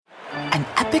An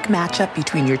epic matchup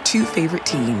between your two favorite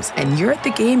teams, and you're at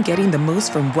the game getting the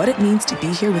most from what it means to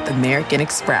be here with American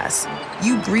Express.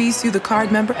 You breeze through the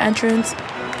card member entrance,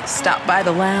 stop by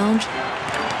the lounge.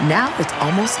 Now it's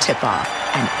almost tip-off,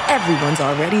 and everyone's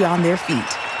already on their feet.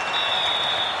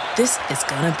 This is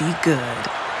gonna be good.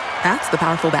 That's the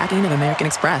powerful backing of American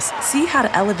Express. See how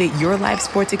to elevate your live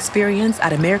sports experience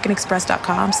at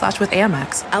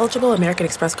americanexpress.com/withAmex. Eligible American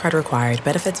Express card required.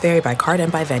 Benefits vary by card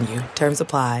and by venue. Terms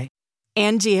apply.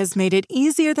 Angie has made it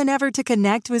easier than ever to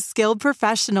connect with skilled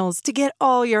professionals to get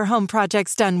all your home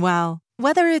projects done well.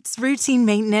 Whether it's routine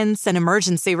maintenance, an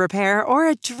emergency repair, or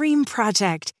a dream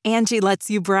project, Angie lets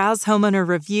you browse homeowner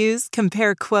reviews,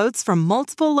 compare quotes from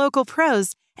multiple local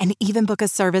pros, and even book a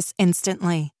service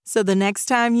instantly. So the next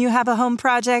time you have a home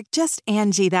project, just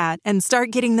Angie that and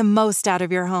start getting the most out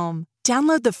of your home.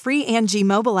 Download the free Angie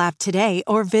mobile app today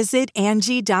or visit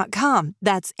Angie.com.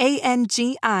 That's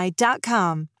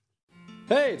ANGI.com.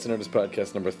 Hey, it's Nerdist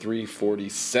Podcast number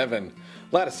 347.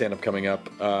 A lot of stand-up coming up.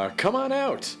 Come on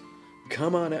out.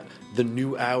 Come on out. The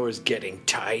new hour's getting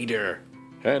tighter.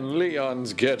 And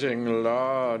Leon's getting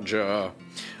larger.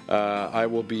 I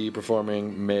will be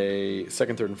performing May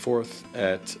 2nd, 3rd, and 4th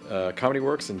at Comedy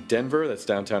Works in Denver. That's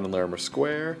downtown in Larimer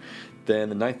Square. Then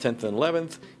the 9th, 10th, and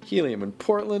 11th, Helium in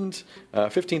Portland.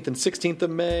 15th and 16th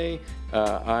of May,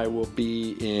 I will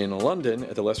be in London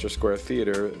at the Leicester Square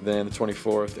Theater. Then the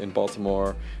 24th in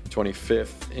Baltimore,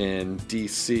 25th in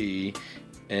D.C.,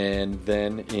 and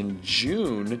then in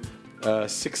June,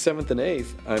 6th, 7th, and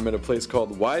 8th, I'm at a place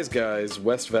called Wise Guys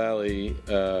West Valley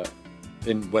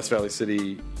in West Valley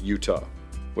City, Utah.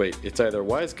 Wait, it's either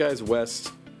Wise Guys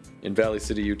West in Valley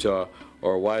City, Utah,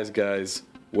 or Wise Guys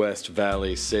West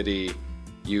Valley City,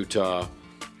 Utah.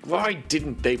 Why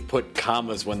didn't they put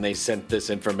commas when they sent this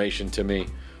information to me?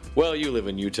 Well, you live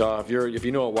in Utah. If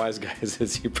you know what Wise Guys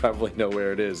is, you probably know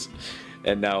where it is.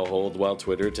 And now hold while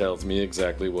Twitter tells me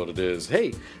exactly what it is.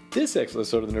 Hey, this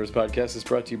episode of the Nerdist Podcast is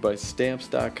brought to you by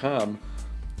Stamps.com.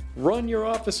 Run your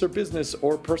office or business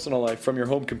or personal life from your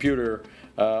home computer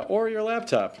or your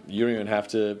laptop. You don't even have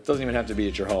to. It doesn't even have to be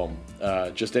at your home.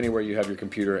 Just anywhere you have your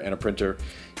computer and a printer,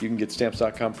 you can get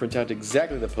Stamps.com. Print out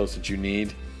exactly the postage you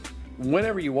need,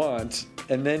 whenever you want,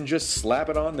 and then just slap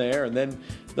it on there. And then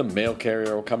the mail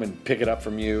carrier will come and pick it up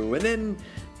from you. And then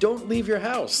don't leave your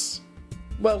house.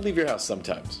 Well, leave your house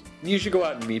sometimes. You should go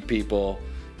out and meet people.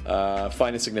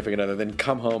 Find a significant other, then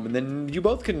come home, and then you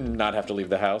both can not have to leave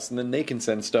the house, and then they can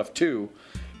send stuff too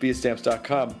via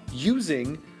Stamps.com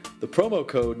using the promo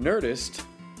code NERDIST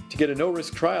to get a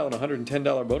no-risk trial and a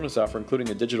 $110 bonus offer, including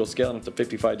a digital scale and up to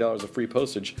 $55 of free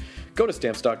postage. Go to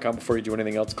Stamps.com before you do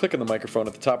anything else. Click on the microphone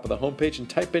at the top of the homepage and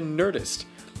type in NERDIST.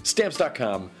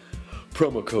 Stamps.com,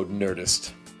 promo code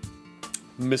NERDIST.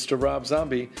 Mr. Rob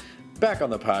Zombie, back on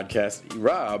the podcast.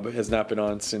 Rob has not been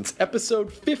on since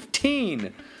episode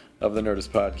 15 of the Nerdist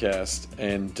Podcast,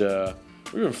 and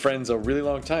we've been friends a really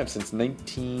long time, since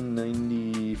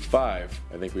 1995.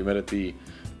 I think we met at the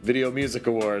Video Music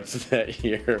Awards that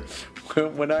year,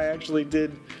 when I actually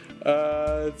did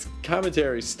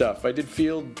commentary stuff. I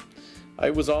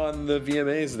was on the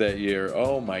VMAs that year.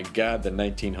 Oh my god, the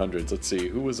 1900s. Let's see,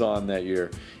 who was on that year?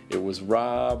 It was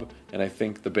Rob, and I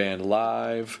think the band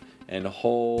Live, and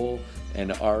Hole,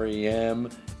 and REM,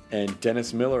 and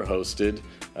Dennis Miller hosted,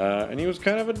 and he was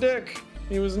kind of a dick.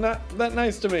 He was not that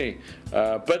nice to me.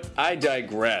 But I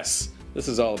digress. This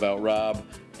is all about Rob,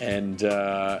 and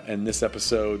this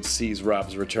episode sees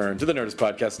Rob's return to the Nerdist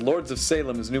Podcast. Lords of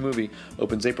Salem, his new movie,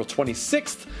 opens April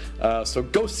 26th, so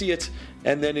go see it,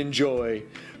 and then enjoy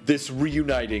this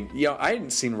reuniting. I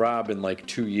hadn't seen Rob in like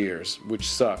 2 years, which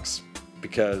sucks,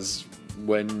 because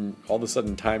when all of a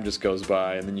sudden time just goes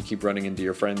by, and then you keep running into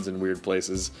your friends in weird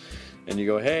places, and you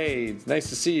go, hey, it's nice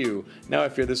to see you. Now I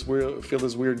feel this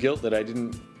weird guilt that I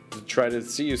didn't try to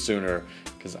see you sooner,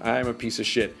 because I'm a piece of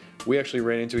shit. We actually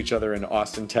ran into each other in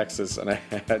Austin, Texas, and I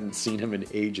hadn't seen him in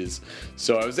ages.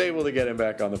 So I was able to get him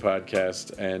back on the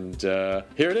podcast, and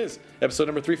here it is, episode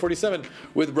number 347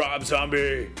 with Rob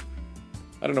Zombie.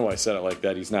 I don't know why I said it like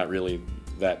that. He's not really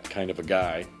that kind of a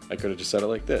guy. I could have just said it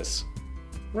like this.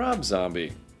 Rob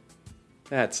Zombie.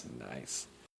 That's nice.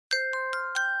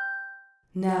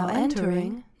 Now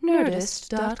entering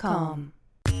Nerdist.com.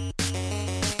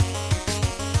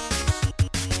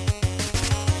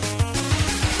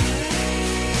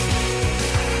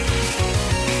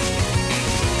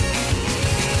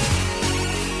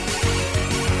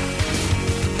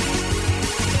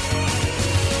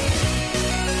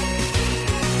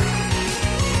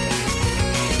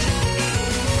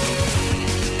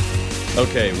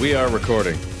 Okay, we are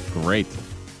recording. Great.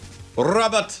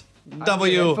 Robert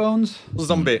W. Headphones?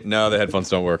 Zombie. No, the headphones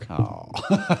don't work. Oh.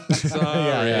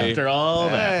 Sorry. After all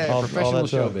that. Hey, professional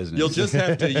show business. You'll just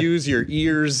have to use your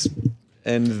ears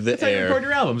and the That's how you air. record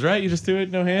your albums, right? You just do it,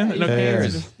 no hands, no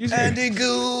hands. Just use your- Andy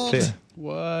Gould.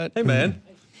 What? Hey, man.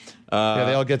 Yeah,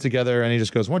 they all get together and he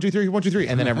just goes 1, 2, 3, 1, 2, 3,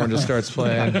 and then everyone just starts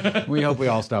playing. We hope we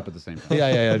all stop at the same time.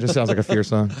 Yeah. It just sounds like a Fear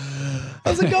song.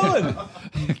 How's it going?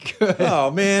 Good. Oh,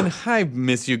 man. I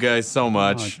miss you guys so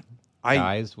much.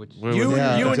 Guys, which You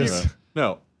Yeah, and just- you.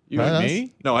 No. You Huh? and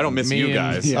me? No, I don't miss Me you and-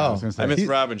 guys. yeah, I Oh. was gonna say. I miss He-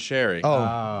 Rob and Sherry. Oh,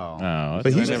 Oh,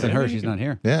 but he's Listen, her, she's not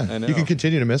here. yeah. I know. You can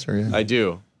continue to miss her. Yeah. I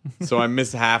do. So I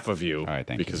miss half of you. All right,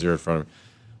 thank because you're in front of me.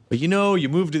 But you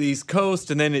move to the East Coast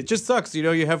and then it just sucks.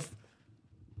 You have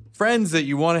friends that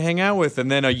you want to hang out with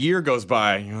and then a year goes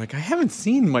by and you're like, I haven't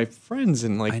seen my friends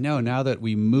in like I know. Now that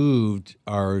we moved,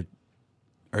 our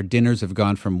dinners have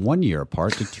gone from 1 year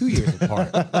apart to 2 years apart.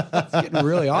 It's getting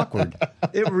really awkward.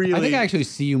 it really I think I actually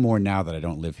see you more now that I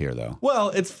don't live here, though. Well,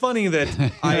 it's funny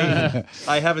that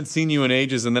I haven't seen you in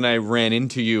ages, and then I ran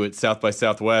into you at South by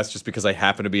Southwest just because I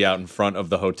happened to be out in front of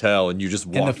the hotel, and you just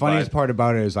walked And the funniest by. part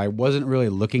about it is I wasn't really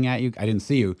looking at you. I didn't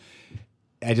see you.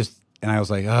 And I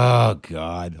was like, oh,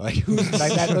 God. Like, who's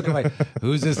like that look of like,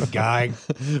 who's this guy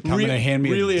coming to hand me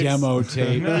really a demo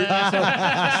tape? so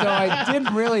I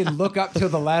didn't really look up till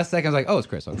the last second. I was like, oh, it's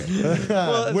Chris. Okay.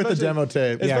 With the demo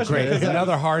tape. Yeah, great. It's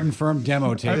another hard and firm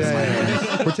demo tape.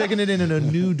 We're taking it in a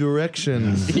new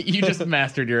direction. You just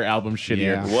mastered your album shittier.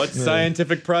 Yeah. What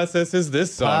scientific process is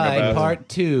this song Hi, about? part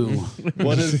 2,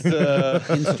 What is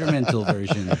instrumental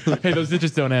version. Hey, those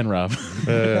digits don't end, Rob.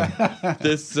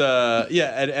 this?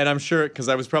 And I'm sure because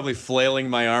I was probably flailing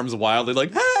my arms wildly,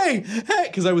 like, hey,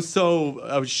 because I was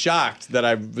shocked that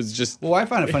I was just Well, I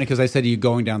find it funny because I said, are you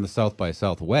going down the South by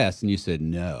Southwest? And you said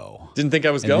no. didn't think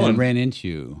I was And going. then ran into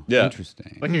you. Yeah.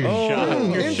 Interesting. Like you're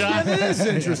shocked. You're shocked. That is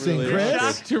interesting, Chris.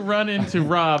 Shocked to run into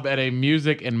Rob at a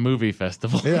music and movie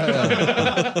festival.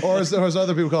 Yeah. Or as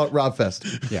other people call it, Rob Fest.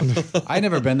 Yeah. I'd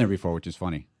never been there before, which is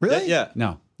funny. Really? Yeah.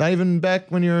 No, Not even back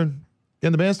when you're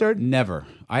in the band started? never.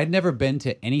 I had never been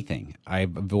to anything.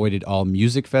 I've avoided all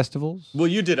music festivals, Well,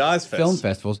 you did Ozfest. film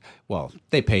festivals. Well,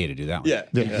 they pay you to do that one. Yeah.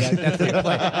 That's their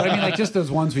play. But I mean, like just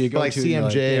those ones where you go Like to and you're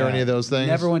CMJ or any of those things?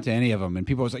 Never went to any of them, and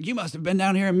people was like, "You must have been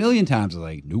down here a million times." I was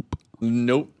like, "Nope."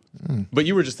 Nope. But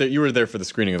you were just there. You were there for the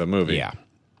screening of the movie. Yeah.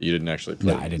 You didn't actually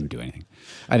play. No, I didn't do anything.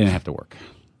 I didn't have to work.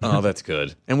 Oh, that's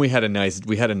good. And we had a nice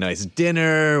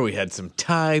dinner. We had some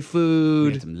Thai We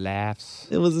food. had some laughs.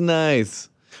 It was nice.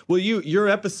 Well, your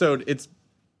episode. It's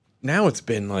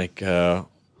been like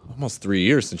almost 3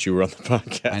 years since you were on the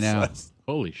podcast. I know.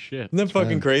 Holy shit. Isn't that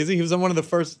fucking crazy? He was on one of the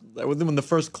first, within the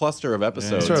first cluster of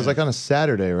episodes. So it was like on a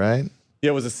Saturday, right? Yeah,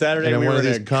 it was a Saturday. And And we one were of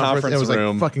in these a conferences, conference it was like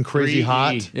room. fucking crazy 3E.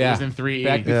 hot. It Yeah, was in 3E.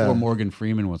 back before Yeah. Morgan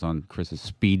Freeman was on Chris's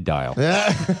speed dial.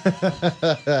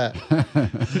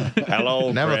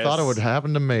 Hello, Never Chris. thought it would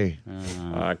happen to me.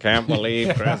 I can't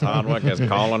believe Chris Hardwick is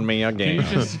calling me Can again. you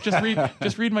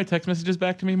just read my text messages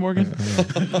back to me, Morgan?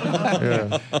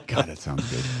 God, that sounds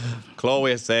good.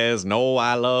 Chloe says, "No,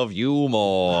 I love you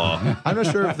more." I'm not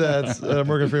sure if that's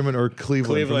Morgan Freeman or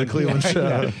Cleveland, from the Cleveland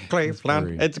show. Cleveland.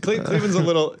 Cleveland's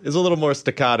a little more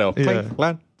staccato. Yeah.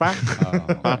 Cleveland.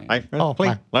 Oh,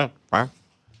 Cleveland.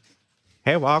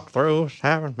 He walked through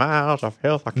 7 miles of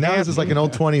hills. Now this is like an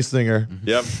old 20s singer.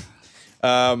 Yep.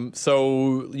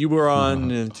 So you were on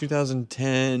in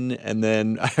 2010, and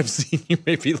then I've seen you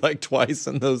maybe like twice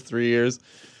in those 3 years.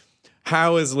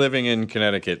 How is living in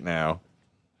Connecticut now?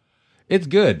 It's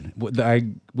good.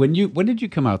 When did you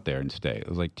come out there and stay? It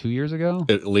was like 2 years ago,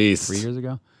 At least 3 years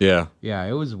ago. Yeah. Yeah,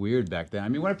 it was weird back then. I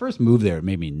mean, when I first moved there, it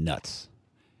made me nuts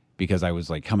because I was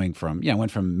like coming from, I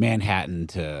went from Manhattan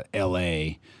to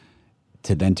L.A.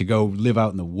 to go live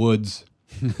out in the woods.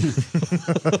 He says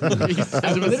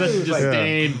it with such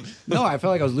disdain. No, I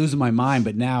felt like I was losing my mind,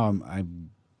 but now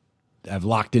I've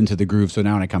locked into the groove. So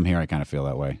now when I come here, I kind of feel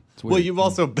that way. It's weird. Well,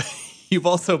 you've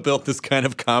also built this kind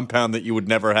of compound that you would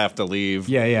never have to leave.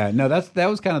 Yeah. No, that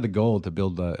was kind of the goal, to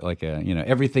build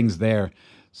everything's there.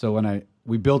 So when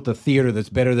we built a theater that's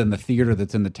better than the theater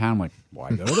that's in the town, I'm like, why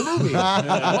go to the movies?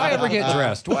 Why ever get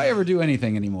dressed? Why ever do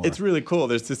anything anymore? It's really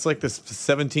cool. It's like this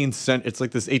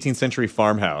 18th century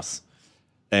farmhouse.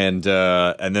 And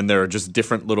then there are just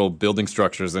different little building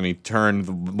structures, and he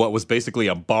turned what was basically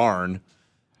a barn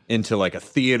into like a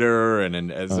theater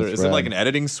and is there like an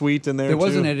editing suite in there? There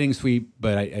was too? an editing suite,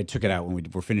 but I took it out when we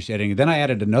were finished editing. Then I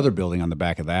added another building on the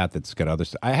back of that's got other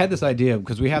stuff. I had this idea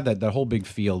because we have that whole big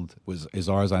field is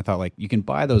ours. And I thought like you can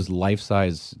buy those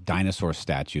life-size dinosaur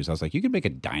statues. I was like, you could make a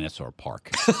dinosaur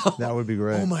park. That would be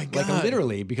great. Oh my god! Like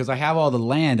literally, because I have all the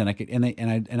land and I could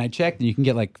and I checked and you can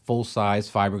get like full-size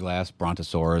fiberglass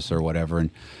brontosaurus or whatever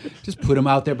and just put them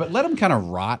out there, but let them kind of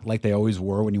rot like they always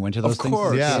were when you went to those things.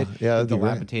 course. Yeah, that'd be great.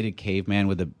 Dilapidated caveman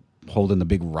with holding the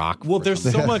big rock. Well, for there's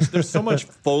something. so much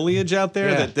foliage out there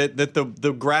Yeah. that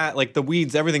the grass, like the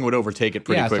weeds, everything would overtake it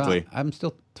pretty so quickly. I'm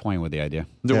still toying with the idea.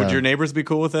 Would your neighbors be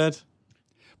cool with that?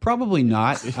 Probably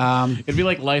not. It'd be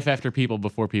like life after people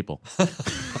before people.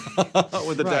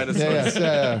 With the dinosaurs.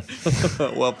 Yeah.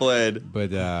 Well played.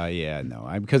 But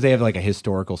no, because they have like a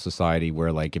historical society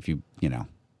where like if you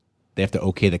they have to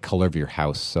okay the color of your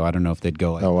house. So I don't know if they'd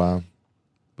go like. Oh wow.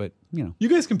 But You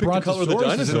guys can pick the color of the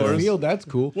Brontosaurus is in the dinosaurs. field, that's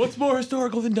cool. What's more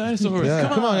historical than dinosaurs? Yeah,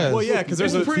 come on, guys. Well, yeah, because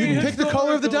there's a Pick the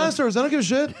color of the dinosaurs. I don't give a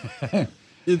shit.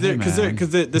 because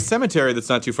the cemetery that's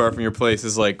not too far from your place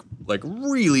is like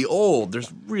really old.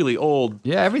 There's really old.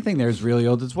 Yeah, everything there is really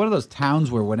old. It's one of those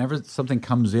towns where whenever something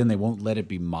comes in, they won't let it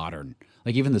be modern.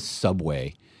 Like even the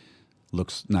subway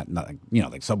looks not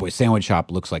like Subway sandwich shop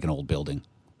looks like an old building.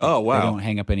 Oh They wow! don't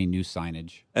hang up any new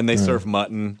signage. And they serve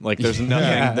mutton. Like there's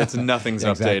nothing. Nothing's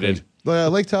Exactly.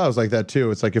 updated. Lake Tahoe's like that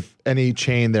too. It's like if any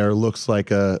chain there looks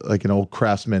like an old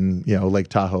craftsman, Lake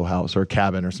Tahoe house or a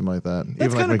cabin or something like that.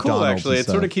 That's kind of cool, McDonald's actually. and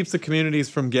It sort of stuff. keeps the communities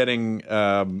from getting,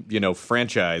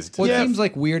 franchised. Well, it seems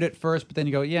like weird at first, but then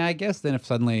you go, yeah, I guess then if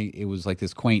suddenly it was like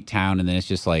this quaint town and then it's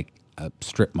just like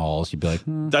strip malls, you'd be like,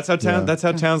 That's how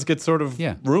towns get sort of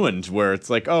ruined. Where it's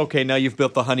like, oh, okay, now you've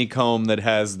built the honeycomb that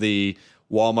has the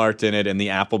Walmart in it and the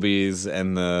Applebee's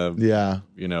and the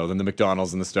then the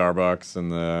McDonald's and the Starbucks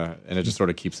and it just sort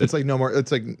of keeps it. It's like no more.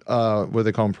 It's like what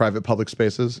they call them, private public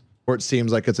spaces, where it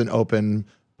seems like it's an open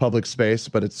public space,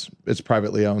 but it's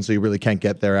privately owned, so you really can't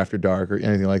get there after dark or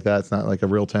anything like that. It's not like a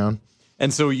real town.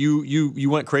 And so you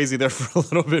went crazy there for a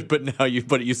little bit, but now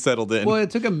you settled in. well, it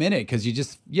took a minute because you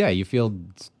just, you feel,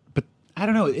 but I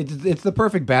don't know. It's the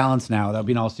perfect balance now, without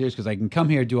being all serious, because I can come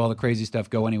here, do all the crazy stuff,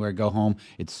 go anywhere, go home.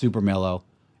 It's super mellow,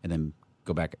 and then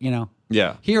go back,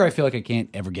 Yeah. Here, I feel like I can't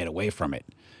ever get away from it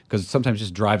because sometimes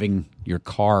just driving your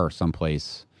car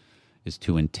someplace is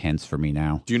too intense for me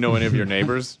now. Do you know any of your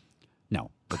neighbors? No.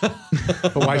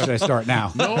 But why should I start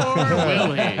now? Nor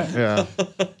will he. Yeah.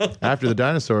 After the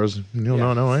dinosaurs, you'll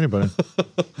not know anybody.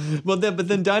 But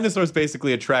then dinosaurs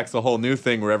basically attracts a whole new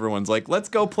thing where everyone's like, let's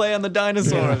go play on the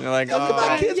dinosaur. And you're like, Come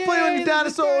on, kids, play on your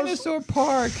dinosaurs. Dinosaur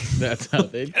park. That's how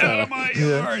they talk.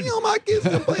 My kids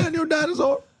can play on your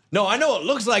dinosaur. no, I know it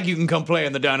looks like you can come play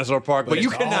in the dinosaur park, but you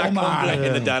it's cannot all come mine. play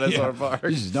in the dinosaur park.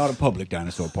 This is not a public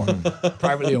dinosaur park.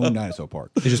 Privately owned dinosaur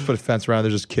park. You just put a fence around.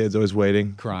 There's just kids always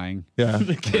waiting. Crying. Yeah.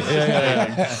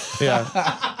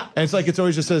 Yeah. And it's like it's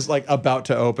always just says like about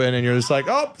to open, and you're just like,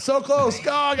 oh, so close.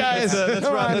 Go, guys. That's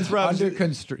right. That's right. Under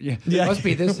construction. Yeah. It must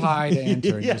be this high to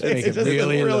enter. And just make it just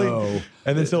really low.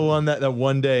 And then till that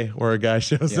one day where a guy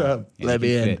shows up. Yeah, Let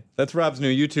me you can in. fit. That's Rob's new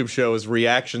YouTube show is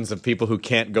reactions of people who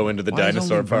can't go into the Why is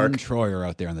dinosaur only Vern park. Troyer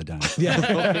out there on the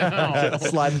dinosaur.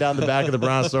 Sliding down the back of the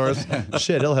brontosaurus.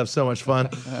 Shit, he'll have so much fun.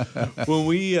 When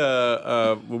we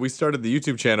started the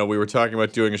YouTube channel, we were talking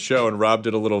about doing a show, and Rob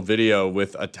did a little video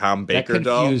with a Tom That Baker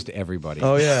doll. confused everybody.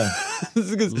 Oh yeah.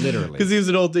 Literally. Because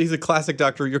he's a classic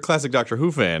you're a classic Doctor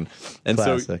Who fan, and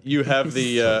so Classic. you have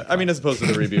the as opposed to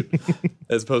the reboot,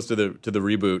 as opposed to the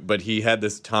reboot, but he had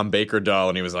this Tom Baker doll,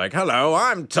 and he was like, "Hello,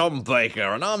 I'm Tom Baker,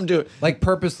 and I'm doing." Like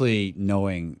purposely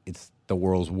knowing it's the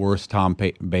world's worst Tom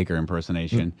Baker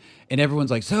impersonation. And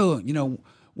everyone's like, so,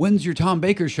 when's your Tom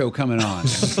Baker show coming on?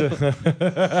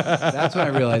 That's when I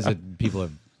realized that people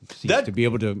have ceased to be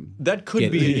able to. That could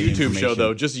get be a the YouTube show, information.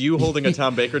 though. Just you holding a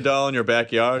Tom Baker doll in your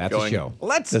backyard, That's a going, show.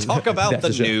 "Let's talk about the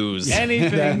news."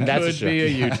 Anything That's a could show. be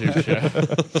a YouTube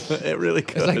show. It really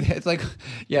could. It's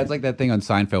like that thing on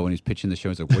Seinfeld when he's pitching the show.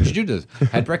 He's like, "What did you do?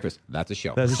 Had breakfast? That's a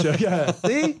show. That's a show. Yeah.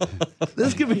 See?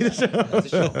 This could be the show.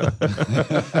 That's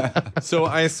a show." So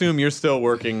I assume you're still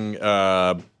working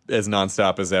as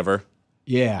nonstop as ever.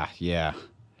 Yeah.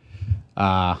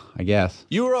 I guess.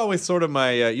 You were always sort of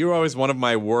you were always one of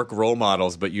my work role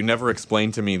models, but you never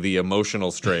explained to me the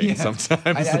emotional strain sometimes.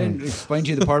 I didn't explain to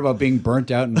you the part about being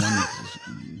burnt out and wanting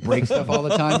to break stuff all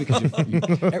the time because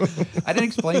I didn't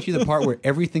explain to you the part where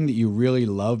everything that you really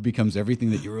love becomes everything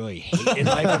that you really hate in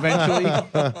life eventually.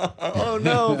 Oh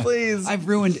no, please. I've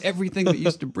ruined everything that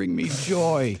used to bring me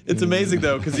joy. It's amazing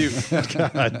though, because you.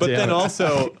 But then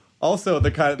also the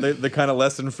kind of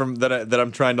lesson from that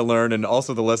I'm trying to learn, and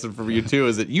also the lesson from you too,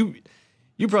 is that you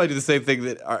you probably do the same thing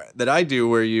that I do,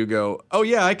 where you go, oh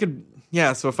yeah, I could.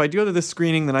 Yeah, so if I go to this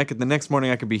screening, then the next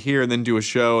morning I could be here and then do a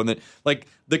show, and then like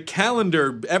the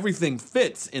calendar, everything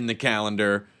fits in the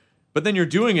calendar. But then you're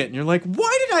doing it, and you're like,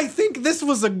 why did I think this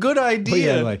was a good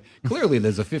idea? Yeah, like, clearly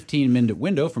there's a 15-minute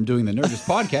window from doing the Nerdist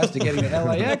podcast to getting to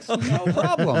LAX. No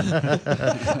problem.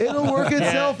 It'll work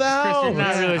itself out. Chris, you're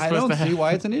not really I supposed don't to see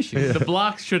why it's an issue. The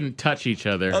blocks shouldn't touch each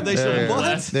other. Oh, they should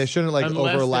what? They shouldn't like unless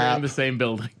they're overlap. in the same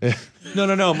building.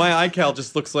 No. My iCal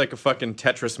just looks like a fucking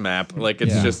Tetris map. Like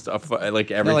it's Yeah. just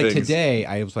like everything. No, like today,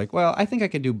 I was like, well, I think I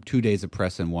could do 2 days of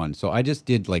press in one. So I just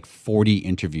did like 40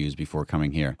 interviews before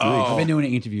coming here. I've been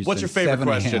doing interviews. What's your since favorite 7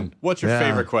 question? a.m. What's your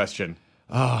favorite question?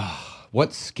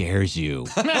 What scares you?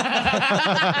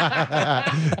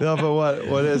 No, but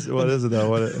what is it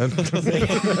though?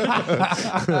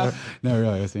 No,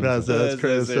 really. That's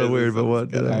so weird. But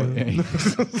what?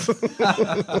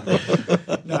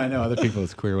 No, I know other people.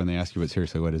 It's queer when they ask you, but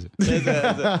seriously, what is it?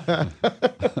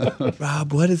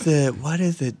 Rob, what is it? What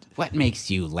is it? What makes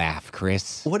you laugh,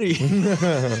 Chris? What are you?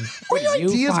 Where do you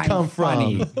ideas find come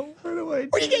funny? from? Where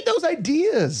do you get those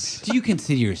ideas? Do you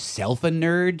consider yourself a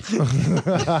nerd?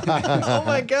 Oh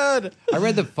my god! I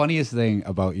read the funniest thing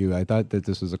about you. I thought that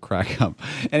this was a crack up.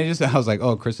 And I was like,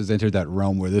 oh, Chris has entered that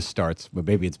realm where this starts, but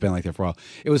maybe it's been like that for a while.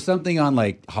 It was something on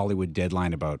like Hollywood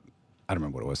Deadline about, I don't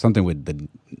remember what it was, something with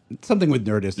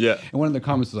Nerdist. Yeah. And one of the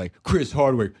comments was like, Chris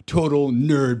Hardwick, total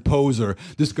nerd poser.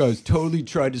 This guy's totally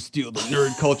tried to steal the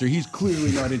nerd culture. He's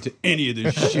clearly not into any of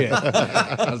this shit.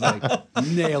 I was like,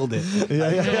 nailed it.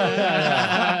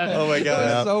 Oh my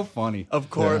god! It's so funny. Of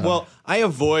course. Well, I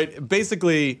avoid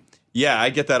basically. Yeah, I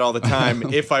get that all the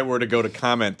time. If I were to go to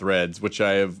comment threads, which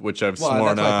I've Well, sworn that's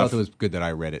why I off. thought it was good that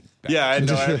I read it. back. Yeah, I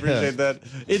know. I appreciate that.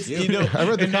 It's I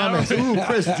read the comments. Ooh,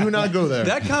 Chris, do not go there.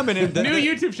 that comment. New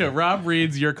YouTube show. Rob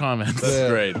reads your comments. That's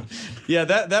great. Yeah,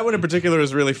 that one in particular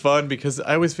is really fun because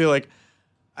I always feel like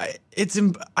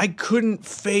I couldn't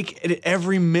fake it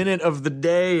every minute of the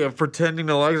day of pretending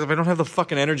to like stuff. I don't have the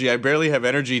fucking energy. I barely have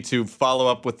energy to follow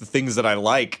up with the things that I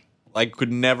like. I could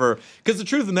never. Because the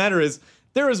truth of the matter is,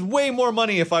 there is way more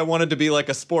money if I wanted to be like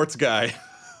a sports guy.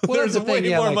 Well, There's that's the thing, way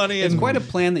yeah, more like, money. It's in quite a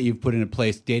plan that you've put into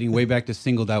place, dating way back to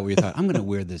Singled Out, where you thought, I'm going to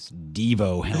wear this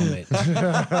Devo helmet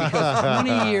because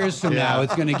 20 years from now,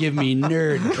 it's going to give me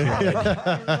nerd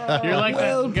cred. You're like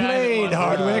Well that guy played, that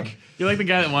wants to- Hardwick. You're like the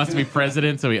guy that wants to be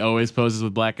president, so he always poses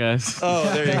with black guys. Oh,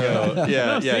 there you go.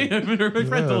 Yeah, See, yeah. we're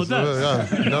friends all the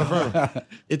time. No problem.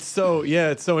 It's so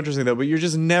interesting though. But you're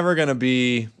just never gonna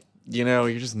be,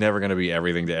 you're just never gonna be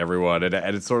everything to everyone. And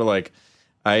it's sort of like,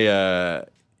 I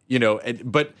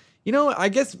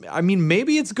guess,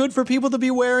 maybe it's good for people to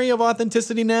be wary of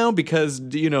authenticity now because,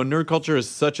 nerd culture is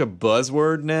such a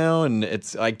buzzword now, and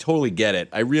I totally get it.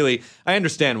 I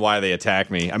understand why they attack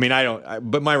me. I mean,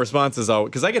 but my response is always,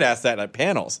 because I get asked that at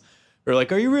panels. They're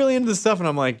like, are you really into this stuff? And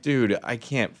I'm like, dude, I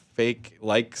can't fake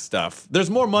like stuff. There's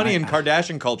more money in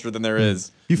Kardashian culture than there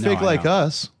is. You No, fake I like know.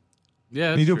 us.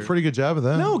 Yeah, You do a true. pretty good job of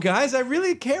that. No, guys, I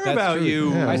really care That's about true. you.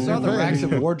 Yeah. I saw the racks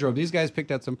of wardrobe. These guys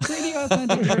picked out some pretty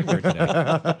authentic nerdwear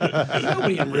today.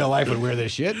 Nobody in real life would wear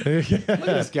this shit. Look at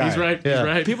this guy. He's right. Yeah. He's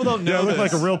right. People don't know I look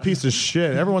this. like a real piece of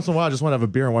shit. Every once in a while, I just want to have a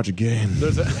beer and watch a game.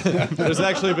 There's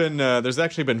actually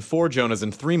been 4 Jonas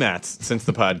and 3 Matts since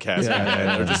the podcast.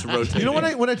 And they're just rotating. You know,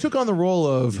 when I took on the role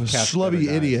of Cast schlubby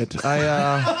better idiot,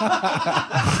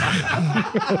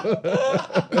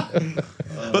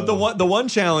 But the one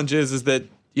challenge is that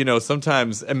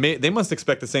sometimes they must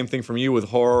expect the same thing from you with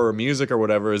horror or music or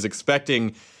whatever, is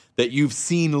expecting that you've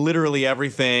seen literally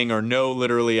everything or know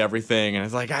literally everything, and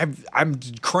it's like I'm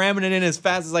cramming it in as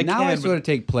fast as I Now can. I but- sort of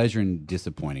take pleasure in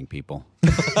disappointing people.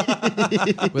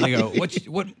 When they go, what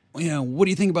do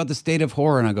you think about the state of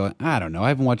horror? And I go, I don't know. I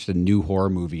haven't watched a new horror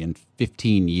movie in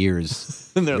 15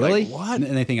 years. And they're like, really? "What?"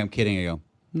 And they think I'm kidding. I go,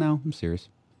 no, I'm serious.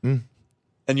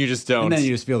 and you just don't. And then you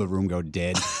just feel the room go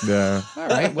dead. yeah. All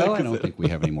right. Well, I don't think we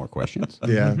have any more questions.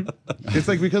 Yeah, it's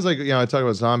like because I talk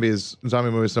about zombie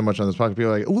movies so much on this podcast.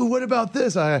 People are like, "Ooh, what about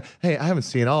this?" I haven't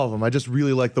seen all of them. I just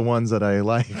really like the ones that I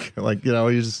like.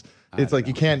 It's like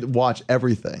you can't watch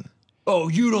everything. Oh,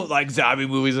 you don't like zombie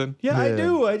movies? And I Yeah.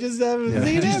 do. I just haven't seen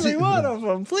Did you every see- one of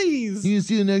them. Please. You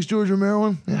see the next George Romero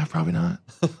one? Yeah, probably not.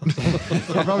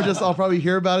 I'll probably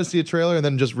hear about it, see a trailer, and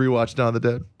then just rewatch Dawn of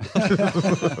the Dead.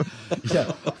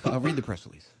 Yeah. I'll read the press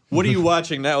release. What are you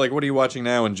watching now? Like, what are you watching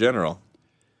now in general?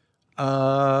 We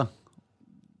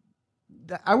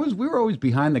were always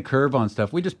behind the curve on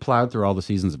stuff. We just plowed through all the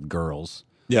seasons of Girls.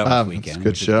 Yeah. this It's a weekend. good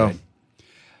which is show. good.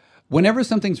 Whenever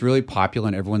something's really popular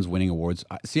and everyone's winning awards,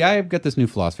 see, I've got this new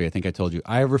philosophy. I think I told you.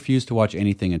 I refuse to watch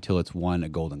anything until it's won a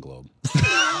Golden Globe.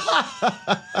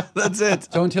 That's it.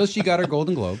 So until she got her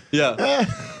Golden Globe, Yeah,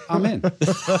 I'm in.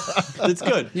 it's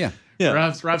good. Yeah.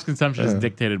 Yeah. Rob's consumption is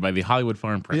dictated by the Hollywood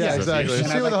Foreign Press Yeah, exactly. Association.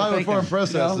 See I'd what the like to Hollywood thank Foreign him.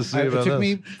 Press has to say It about took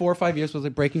me this. 4 or 5 years. Was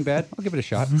like Breaking Bad. I'll give it a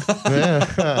shot.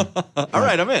 All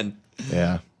right, I'm in.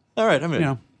 Yeah. All right, I'm in. You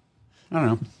know, I don't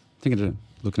know. Thinking of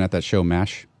looking at that show,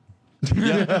 MASH.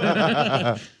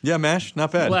 Yeah, MASH,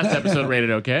 not bad. Last episode rated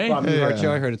okay. Newhart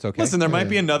show. I heard it's okay. Listen, there might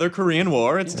be another Korean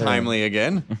War. It's timely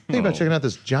again. Think about checking out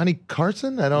this Johnny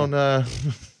Carson. I don't. No.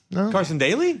 Carson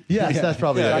Daly? Yes, that's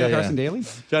probably Yeah, it. Johnny Yeah, Carson Daly.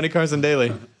 Johnny Carson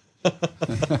Daly.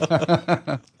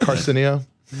 Carcinio.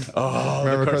 Oh,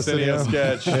 Remember the Carcinio Carcinio?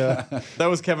 sketch. Yeah. That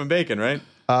was Kevin Bacon, right?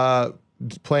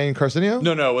 Playing Carcinio?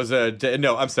 No, it was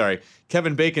no. I'm sorry.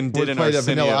 Kevin Bacon did an played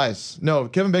Arsenio Vanilla Ice. No,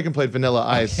 Kevin Bacon played Vanilla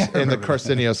Ice in the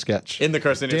Carcinio sketch. in the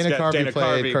Carcinio Dana sketch. Carvey Dana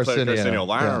played Carvey played Carcinio.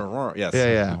 Carcinio. Yes.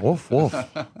 Yeah. Woof, woof.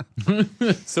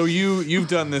 So you've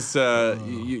done this.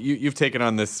 You've taken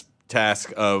on this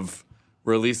task of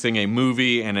releasing a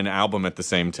movie and an album at the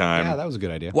same time. Yeah, that was a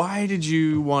good idea. Why did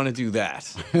you want to do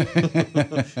that?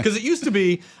 Because it used to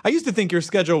be, I used to think your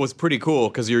schedule was pretty cool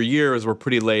because your years were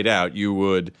pretty laid out. You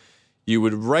would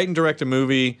write and direct a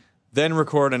movie, then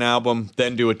record an album,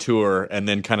 then do a tour, and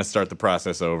then kind of start the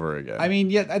process over again. I mean,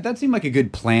 yeah, that seemed like a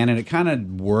good plan, and it kind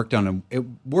of worked it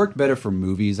worked better for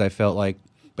movies, I felt like,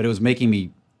 but it was making me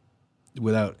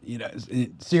without,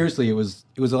 seriously, it was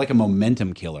like a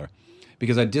momentum killer.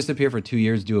 Because I'd disappear for 2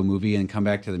 years, do a movie, and come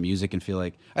back to the music and feel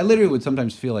like I literally would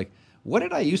sometimes feel like, what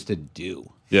did I used to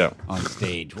do? Yeah. On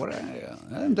stage, what I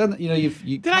haven't done. You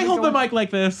Did I hold the mic like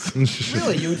this?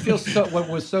 Really, you would feel what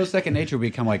was so second nature would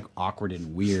become like awkward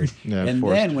and weird. Yeah, and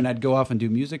forced. then when I'd go off and do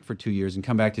music for 2 years and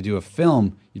come back to do a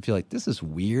film, you'd feel like this is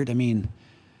weird. I mean,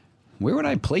 where would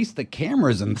I place the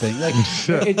cameras and things? Like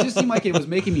it just seemed like it was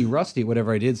making me rusty,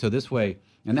 whatever I did. So this way.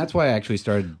 And that's why I actually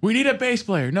started. We need a bass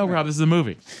player. No, Rob, this is a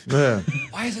movie. Yeah.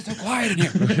 Why is it so quiet in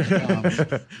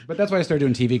here? But that's why I started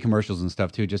doing TV commercials and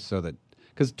stuff too, just so that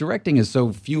because directing is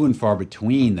so few and far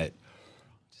between that,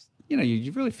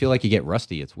 you really feel like you get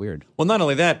rusty. It's weird. Well, not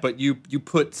only that, but you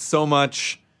put so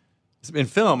much in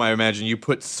film. I imagine you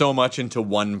put so much into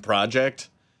one project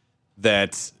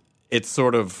that it's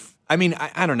sort of. I mean,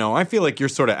 I don't know. I feel like you're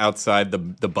sort of outside the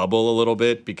bubble a little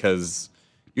bit because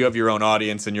you have your own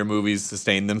audience and your movies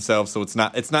sustain themselves. So it's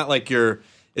not like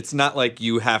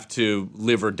you have to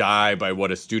live or die by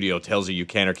what a studio tells you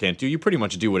can or can't do. You pretty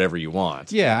much do whatever you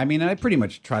want. Yeah, I mean, I pretty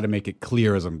much try to make it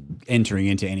clear as I'm entering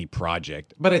into any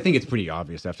project. But I think it's pretty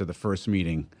obvious after the first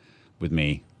meeting with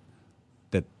me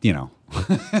that,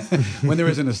 when there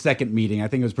isn't a second meeting, I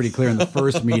think it was pretty clear in the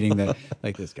first meeting that,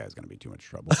 like, this guy's going to be too much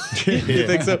trouble. You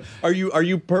think so?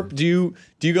 Do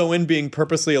you go in being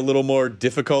purposely a little more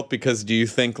difficult because do you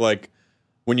think like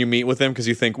when you meet with them because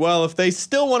you think, well, if they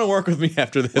still want to work with me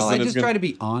after this, Well, I then just try to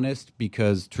be honest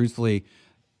because, truthfully,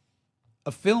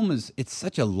 a film it's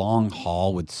such a long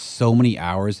haul with so many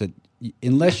hours that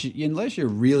unless you're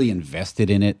really invested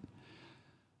in it,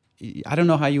 I don't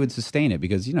know how you would sustain it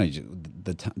because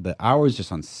the hours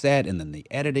just on set and then the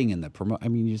editing and the promo. I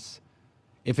mean,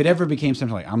 if it ever became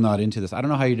something like I'm not into this, I don't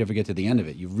know how you'd ever get to the end of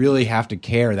it. You really have to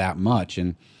care that much,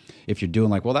 and if you're doing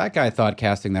like, well, that guy thought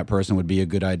casting that person would be a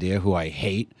good idea, who I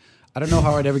hate. I don't know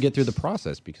how I'd ever get through the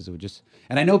process because it would just.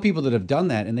 And I know people that have done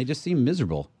that, and they just seem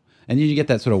miserable. And then you get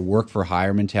that sort of work for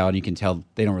hire mentality. You can tell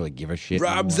they don't really give a shit.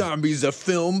 Rob anymore. Zombie's a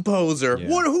film poser. Yeah.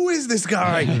 Who is this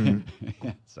guy?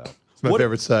 So. It's my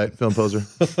favorite site, Film Poser.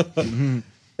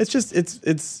 It's just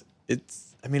it's.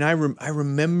 I mean, I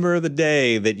remember the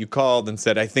day that you called and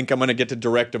said, "I think I'm going to get to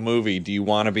direct a movie. Do you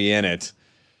want to be in it?"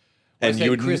 And you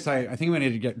would, Chris, I think I'm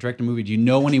going to direct a movie. Do you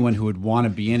know anyone who would want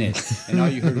to be in it? And all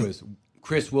you heard was,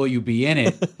 Chris, will you be in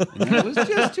it? And it was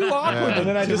just too awkward And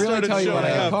then I to just really started tell you what I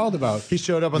showing had up. called about. He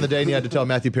showed up on the day and you had to tell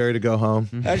Matthew Perry to go home.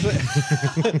 Actually,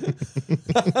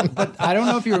 But I don't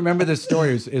know if you remember this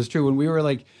story. It's true. When we were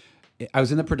like, I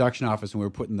was in the production office and we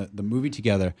were putting the movie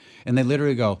together, and they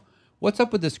literally go, "What's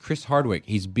up with this Chris Hardwick?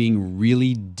 He's being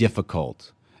really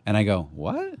difficult." And I go,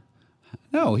 "What?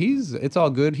 No, it's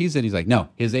all good. He's in." He's like, "No,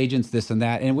 his agent's this and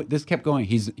that." And this kept going.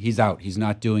 He's out. He's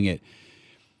not doing it.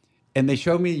 And they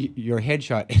showed me your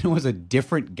headshot, and it was a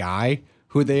different guy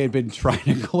who they had been trying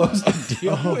to close the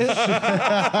deal with. And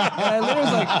I literally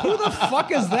was like, who the fuck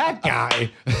is that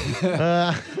guy?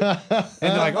 And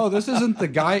they're like, oh, this isn't the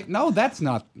guy. No, that's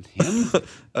not him.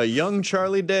 a young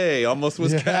Charlie Day almost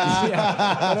was cast.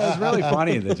 Yeah. But it was really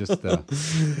funny that just...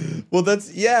 Well,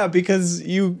 because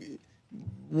you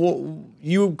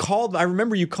called. I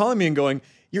remember you calling me and going,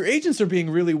 your agents are being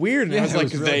really weird. And I was it like,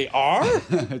 was really- they are?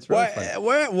 It's really funny.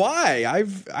 Why?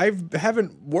 I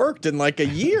haven't worked in like a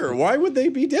year. Why would they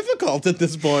be difficult at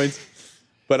this point?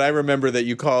 But I remember that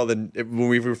you called and when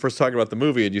we were first talking about the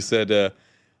movie, and you said,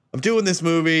 I'm doing this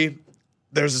movie.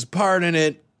 There's this part in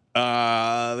it.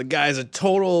 The guy's a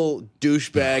total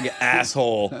douchebag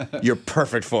asshole. You're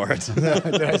perfect for it.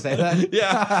 Did I say that?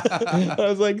 Yeah. I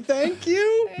was like, thank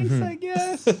you. Thanks, I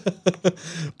guess.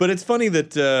 But it's funny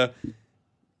that,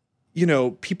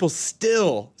 people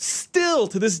still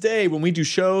to this day, when we do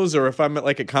shows or if I'm at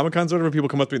like at Comic-Cons or whatever, people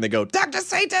come up to me and they go, Dr.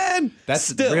 Satan!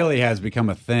 That really has become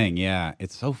a thing. Yeah.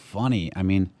 It's so funny. I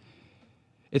mean,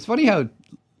 it's funny how,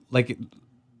 like,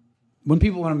 when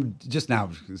I'm just now,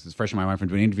 this is fresh in my mind from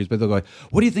doing interviews, but they'll go,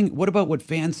 what do you think? What about what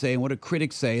fans say and what do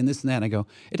critics say and this and that? And I go,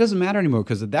 it doesn't matter anymore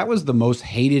because that was the most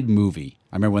hated movie.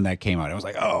 I remember when that came out. I was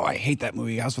like, oh, I hate that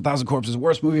movie. House of a Thousand Corpses,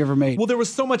 worst movie ever made. Well, there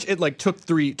was so much, it like took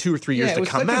 2 or 3 years to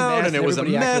come out, and it was a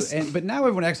mess. But now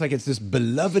everyone acts like it's this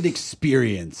beloved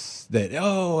experience that,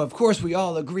 oh, of course we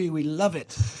all agree, we love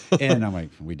it. And I'm like,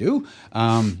 we do?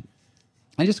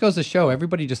 It just goes to show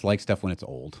everybody just likes stuff when it's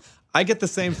old. I get the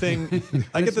same thing.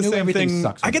 I get the new, same everything thing.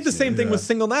 sucks I when get the it's same new. thing with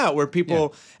Singled Out, where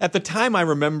people at the time I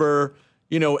remember,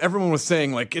 everyone was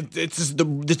saying like it's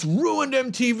ruined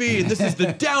MTV, and this is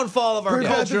the downfall of our Bring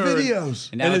back the culture.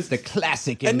 videos. And now it's the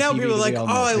classic. And now MTV people are that like, we oh, all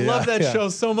know. I love that Yeah. show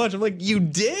so much. I'm like, you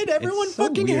did? Everyone so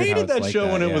fucking weird how hated it's that like show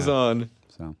that, when it was yeah. on.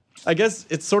 So I guess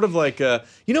it's sort of like, you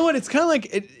know what? It's kind of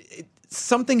like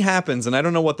something happens, and I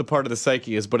don't know what the part of the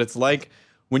psyche is, but it's like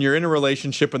when you're in a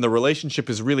relationship and the relationship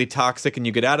is really toxic and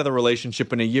you get out of the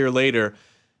relationship and a year later,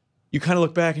 you kind of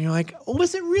look back and you're like, oh,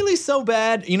 was it really so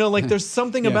bad? Like there's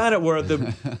something about it where the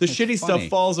shitty stuff funny.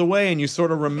 falls away and you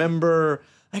sort of remember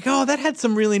like, oh, that had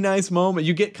some really nice moment.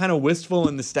 You get kind of wistful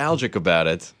and nostalgic about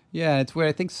it. yeah, it's where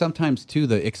I think sometimes too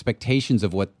the expectations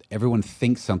of what everyone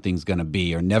thinks something's going to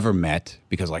be are never met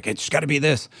because like it's got to be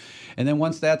this, and then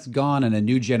once that's gone and a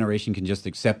new generation can just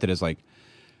accept it as like,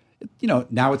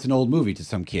 now it's an old movie to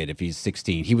some kid if he's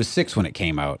 16. He was 6 when it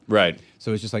came out. Right.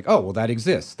 So it's just like, oh, well, that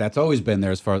exists. That's always been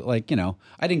there as far as, like,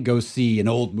 I didn't go see an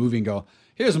old movie and go,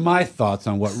 here's my thoughts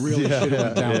on what really should have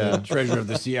went down with the Treasure of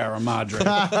the Sierra Madre. You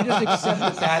just accept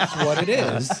that that's what it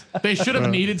is. They should have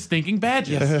needed stinking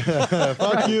badges.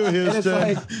 Fuck you, And it's Houston.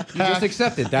 like, you just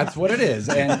accept it. That's what it is.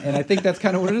 And I think that's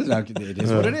kind of what it is now. It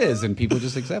is what it is, and people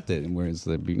just accept it. And whereas,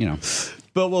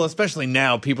 But, well, especially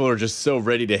now, people are just so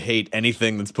ready to hate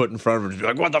anything that's put in front of them.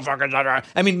 Like, what the fuck is that?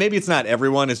 I mean, maybe it's not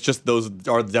everyone. It's just those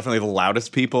are definitely the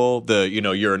loudest people.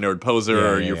 You're a nerd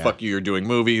poser, or fuck you, you're doing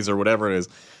movies, or whatever it is.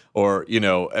 Or,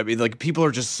 I mean, like, people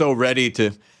are just so ready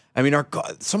to. I mean,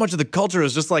 so much of the culture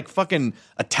is just like fucking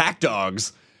attack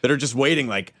dogs that are just waiting,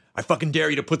 like, I fucking dare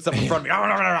you to put something in front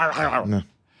of me.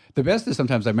 the best is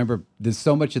sometimes I remember there's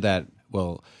so much of that.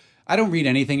 Well, I don't read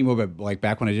anything anymore, but like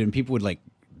back when I did, and people would like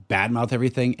badmouth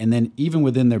everything, and then even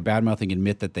within their badmouthing,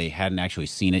 admit that they hadn't actually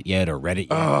seen it yet or read it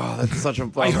yet. Oh, that's such a.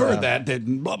 I heard that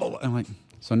blah blah blah. I'm like,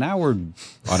 so now we're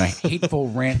on a hateful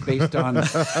rant based on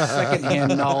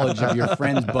secondhand knowledge of your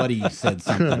friend's buddy said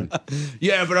something.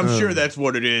 Yeah, but I'm sure that's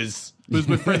what it is. It was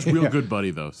my friend's real good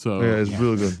buddy, though. So Yeah, it's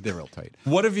real good. They're real tight.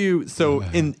 What have you? So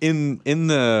in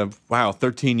the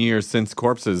 13 years since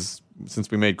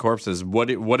we made Corpses, what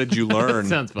did you learn?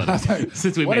 sounds funny.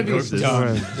 Since we What made have you corpses.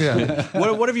 done? Yeah.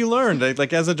 what have you learned?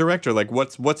 Like as a director, like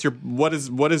what's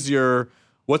your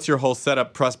whole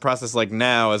setup process like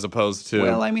now as opposed to?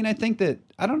 Well, I mean, I think that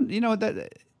that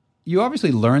you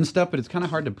obviously learn stuff, but it's kind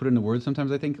of hard to put into words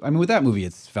sometimes. I think. I mean, with that movie,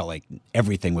 it felt like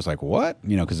everything was like what,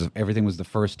 because everything was the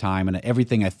first time, and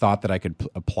everything I thought that I could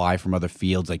apply from other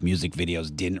fields, like music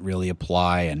videos, didn't really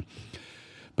apply.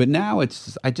 But now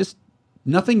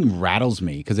nothing rattles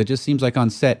me because it just seems like on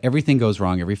set everything goes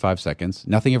wrong every 5 seconds.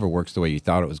 Nothing ever works the way you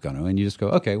thought it was going to, and you just go,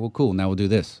 okay, well, cool. Now we'll do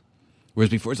this. Whereas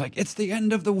before it's like it's the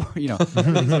end of the world, It's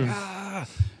like,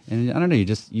 and I don't know. You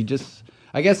just.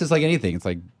 I guess it's like anything. It's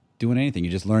like doing anything. You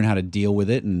just learn how to deal with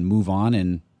it and move on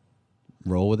and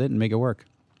roll with it and make it work.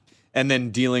 And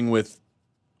then dealing with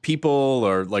people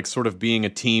or like sort of being a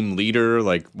team leader.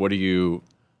 Like, what do you?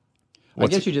 I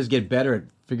guess you just get better at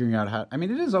figuring out how. I mean,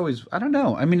 it is always. I don't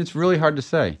know. I mean, it's really hard to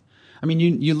say. I mean,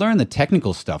 you learn the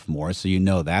technical stuff more, so you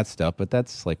know that stuff. But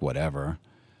that's like whatever.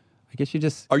 I guess you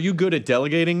just. Are you good at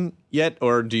delegating yet,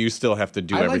 or do you still have to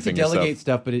do I like to everything delegate yourself?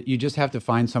 stuff, but you just have to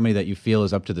find somebody that you feel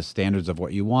is up to the standards of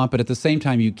what you want. But at the same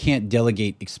time, you can't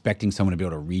delegate expecting someone to be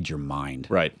able to read your mind.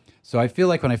 Right. So I feel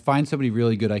like when I find somebody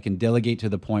really good, I can delegate to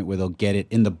the point where they'll get it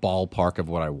in the ballpark of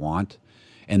what I want,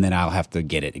 and then I'll have to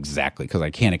get it exactly because I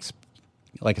can't.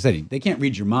 Like I said, they can't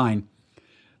read your mind.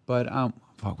 But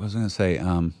what was I going to say?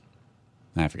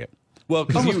 I forget. Well,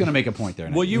 'cause Someone's you- going to make a point there.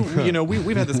 Well, you know,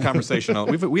 we've had this conversation.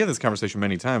 We had this conversation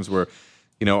many times where,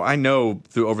 you know, I know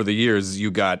through over the years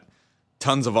you got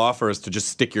tons of offers to just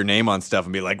stick your name on stuff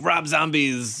and be like Rob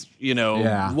Zombie's, you know,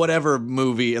 Yeah. whatever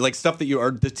movie, like stuff that you are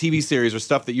the TV series or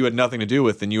stuff that you had nothing to do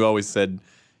with, and you always said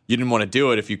you didn't want to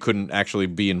do it if you couldn't actually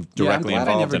be directly I'm glad involved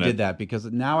I never in did it. that because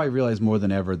now I realize more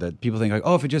than ever that people think like,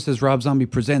 oh, if it just says Rob Zombie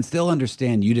Presents, they'll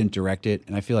understand you didn't direct it,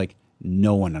 and I feel like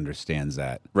no one understands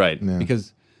that. Right.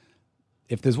 Because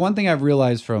if there's one thing I've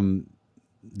realized from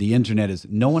the internet is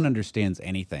no one understands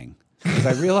anything. Because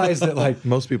I realized that like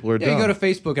Most people are you dumb. go to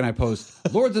Facebook and I post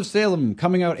Lords of Salem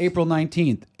coming out April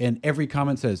 19th, and every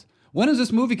comment says, when is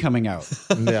this movie coming out?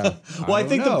 Yeah. Well, I don't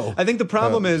think know. the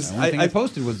problem is The only thing I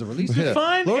posted was the release date. Yeah.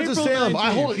 Fine, Lords of April Salem.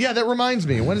 19th. Yeah, that reminds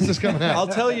me. When is this coming out? I'll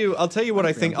tell you what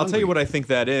I think. I'll tell you what I think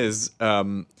that is.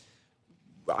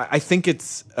 I think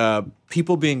it's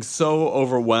people being so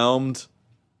overwhelmed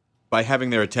by having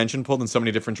their attention pulled in so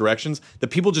many different directions that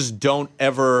people just don't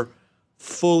ever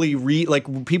fully read.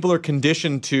 Like people are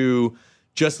conditioned to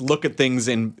just look at things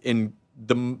in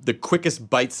the quickest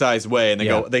bite-sized way, and they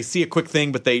Yeah. go. They see a quick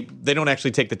thing, but they don't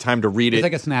actually take the time to read It's it.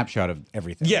 like a snapshot of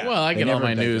everything. Yeah. Well, I They get all never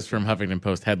my digest news it. from Huffington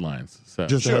Post headlines. So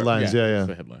Just the headlines. Yeah, Just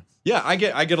the yeah. headlines. Yeah, I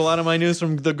get a lot of my news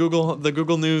from the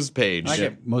Google News page. I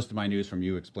get most of my news from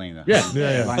you explaining that. Yeah.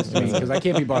 Headlines to me because I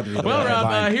can't be bothered reading Well, the Rob,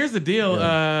 headline. here's the deal.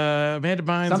 Amanda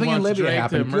Bynes Something in wants Libya Drake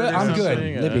happened. to murder I'm good.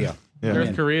 something. Libya. Yeah.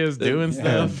 North Korea's doing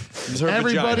stuff. Her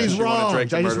Everybody's vagina. She wanted wrong. Drake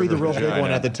to I just murder read the her real big vagina.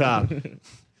 one at the top.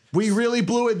 We really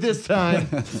blew it this time.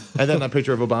 And then a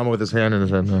picture of Obama with his hand in his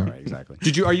head. Right, exactly.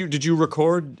 Did you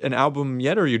record an album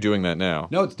yet, or are you doing that now?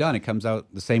 No, it's done. It comes out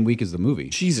the same week as the movie.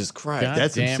 Jesus Christ.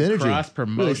 That's some Goddamn synergy.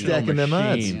 cross-promotional Really stacking them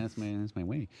odds. machine. Yeah, that's my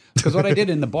way. Because what I did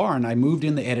in the barn, I moved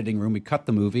in the editing room. We cut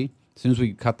the movie. As soon as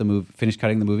we finished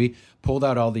cutting the movie, pulled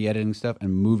out all the editing stuff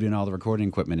and moved in all the recording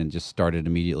equipment and just started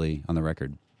immediately on the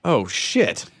record. Oh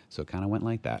shit. So it kind of went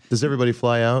like that. Does everybody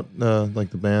fly out, like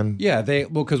the band? Yeah,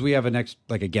 because we have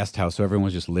a guest house, so everyone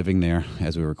was just living there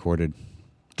as we recorded.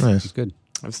 Nice. It's good.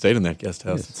 I've stayed in that guest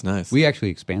house. It's nice. We actually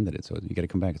expanded it, so you got to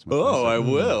come back. It's much oh, I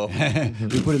nicer. will.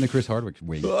 We put in the Chris Hardwick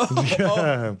wing.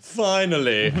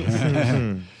 Finally.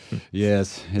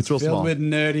 Yes, it's real filled small. with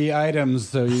nerdy items,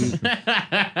 so you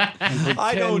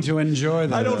I don't. tend to enjoy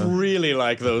them. I don't really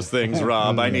like those things,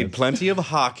 Rob. I need plenty of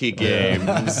hockey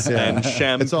games and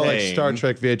champagne. It's all like Star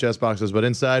Trek VHS boxes, but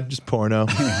inside, just porno.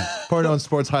 Porno and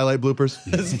sports highlight bloopers.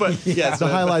 But yes, The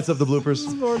highlights of the bloopers.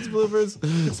 sports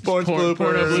bloopers. Sports Porno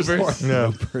bloopers.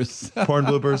 bloopers. Yeah. Porn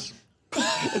bloopers.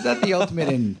 Is that the ultimate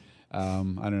in? I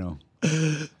don't know.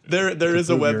 There is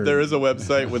a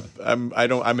website with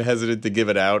I'm hesitant to give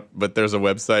it out, but there's a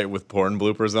website with porn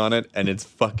bloopers on it, and it's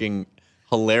fucking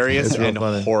hilarious It's real and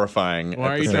funny. horrifying.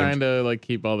 Why are you trying to like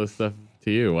keep all this stuff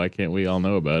to you? Why can't we all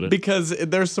know about it? Because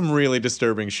there's some really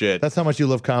disturbing shit. That's how much you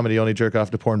love comedy. You only jerk off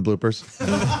to porn bloopers.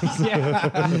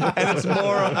 And it's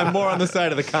more. I'm more on the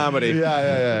side of the comedy.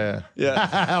 Yeah.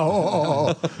 Yeah.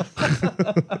 Oh.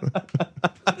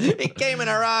 It came in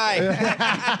her eye.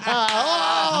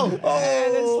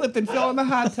 And it slipped and fell in the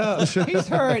hot tub. He's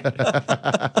hurt.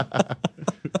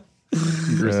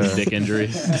 Gruesome dick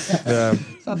injuries.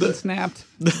 Something snapped.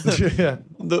 Yeah.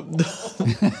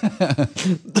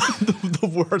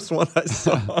 The worst one I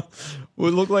saw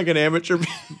would look like an amateur. It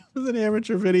was an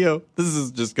amateur video. This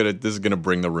is gonna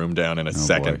bring the room down in a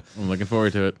second. boy. I'm looking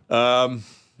forward to it.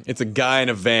 It's a guy in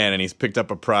a van, and he's picked up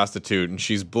a prostitute, and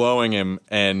she's blowing him,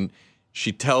 and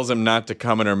she tells him not to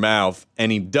come in her mouth,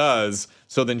 and he does.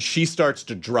 So then she starts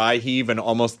to dry heave and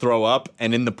almost throw up,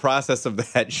 and in the process of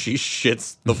that, she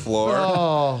shits the floor.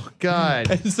 Oh,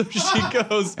 God. And so she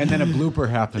goes, And then a blooper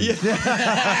happened.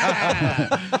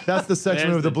 That's the section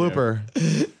There's of the the joke.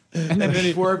 blooper. And then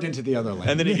he swerved into the other lane.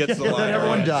 and then he gets the Then line.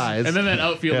 everyone right. dies. And then that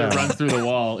outfielder Yeah. runs through the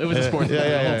wall. It was a sports.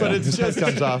 Yeah. But it's His head just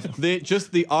comes off.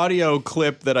 just the audio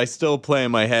clip that I still play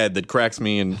in my head that cracks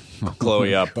me and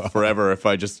Chloe up forever if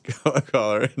I just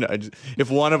call her. And if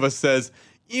one of us says,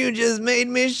 "You just made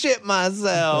me shit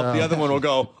myself," the other one will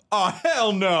go, "Oh,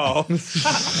 hell no."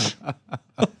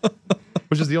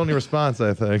 Which is the only response,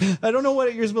 I think. I don't know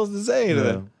what you're supposed to say to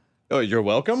that. Oh, you're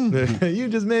welcome. You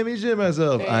just made me shit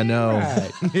myself. I know.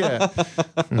 Right. Yeah.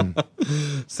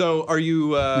 So are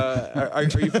you, are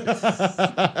you,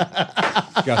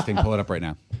 Disgusting. Pull it up right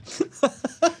now.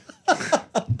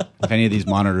 If any of these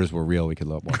monitors were real, we could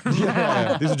load more.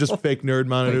 Yeah. These are just fake nerd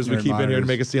monitors Fake we nerd keep in here to monitors.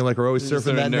 make it seem like we're always surfing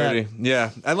sort that of net. nerdy? Yeah.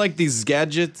 I like these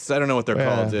gadgets. I don't know what they're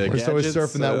Yeah. called. We're just always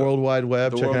Gadgets, surfing that World Wide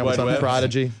Web, the checking out World what's Wide on Web.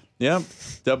 Prodigy. Yep.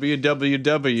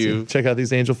 www. Check out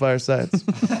these Angel Fire sites.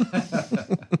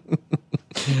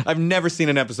 I've never seen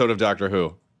an episode of Doctor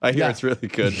Who. I hear Yeah. it's really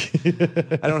good.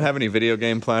 I don't have any video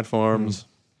game platforms.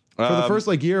 For the first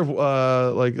year of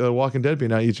Walking Dead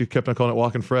being out, you kept on calling it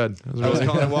Walking Fred. It I was really-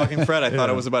 calling it Walking Fred. I thought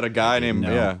it was about a guy named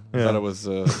No. I thought it was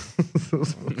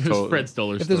Fred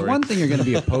Stoller If story. there's one thing you're going to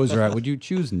be a poser at, would you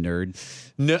choose nerd?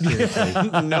 no.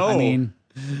 No, I mean,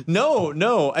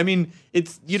 no. I mean,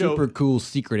 it's super cool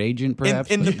secret agent, perhaps.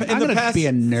 in the I'm going to past- be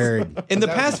a nerd. in the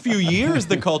past few years,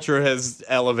 the culture has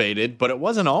elevated, but it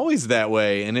wasn't always that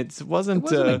way, and it wasn't. It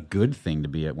wasn't a good thing to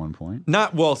be at one point.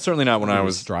 Certainly not when I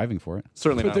was striving for it.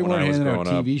 certainly But not they when weren't I was handing out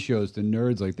growing up. TV shows to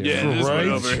nerds like they Yeah, were. this one Right.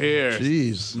 over here.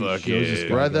 Jeez. Fuck Shows us yeah.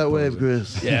 guys. Ride that wave,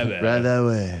 Chris. Yeah, man. Ride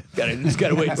that wave. Just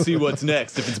gotta wait and see what's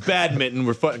next. If it's badminton,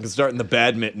 we're fucking starting the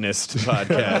badmintonist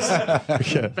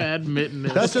podcast. Badminton.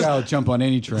 That's just I'll jump on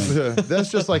any train.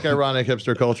 that's just like ironic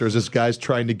hipster culture. Is just guys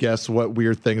trying to guess what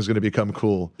weird thing is going to become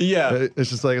cool. Yeah.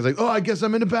 It's like oh, I guess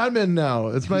I'm into badminton now.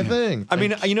 It's my thing. I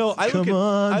mean, I look Come at,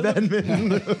 on, I look,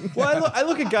 badminton. well, I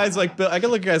look at guys like Bill. I can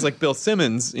look at guys like Bill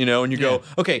Simmons, and you go,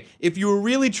 okay, if you were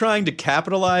really trying to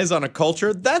capitalize on a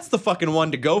culture, that's the fucking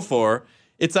one to go for.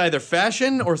 It's either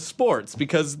fashion or sports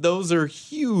because those are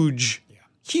huge,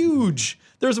 huge.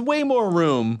 There's way more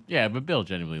room. Yeah, but Bill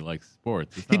genuinely likes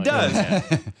sports. It's He not does.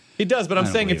 Yeah. He does, but I'm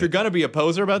don't saying if believe you're it. going to be a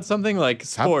poser about something like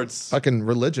sports, Fucking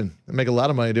religion. They make a lot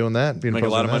of money doing that. Being Make a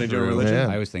lot of money opposed to that. doing religion? Yeah.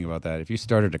 I always think about that. If you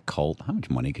started a cult, how much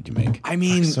money could you make? I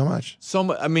mean, So much.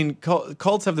 I mean,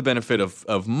 cults have the benefit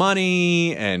of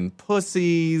money and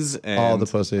pussies and All the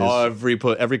pussies.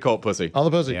 every cult pussy. All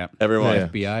the pussy. Yeah. Everyone. Yeah.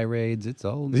 FBI raids, it's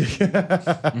all.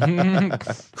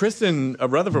 Kristen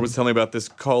Rutherford was telling me about this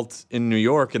cult in New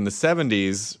York in the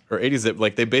 70s or 80s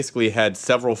that they basically had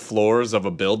several floors of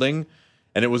a building,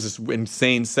 and it was this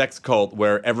insane sex cult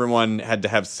where everyone had to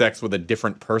have sex with a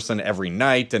different person every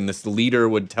night, and this leader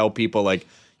would tell people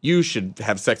you should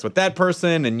have sex with that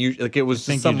person, and it was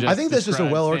just some. I think that's just a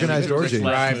well-organized orgy.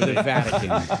 Describe the Vatican.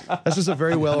 That's just a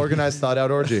very well organized, thought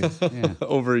out orgy.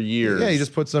 over years. Yeah, you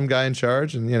just put some guy in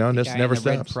charge, and just never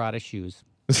stops. Prada shoes.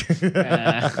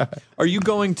 Are you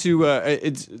going to? I'm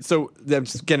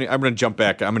just getting. I'm going to jump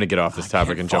back. I'm going to get off this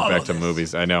topic and jump back to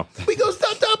movies. I know. We go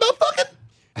stop talking about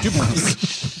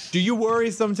fucking. Do you worry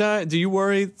sometimes? Do you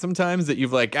worry sometimes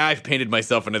that I've painted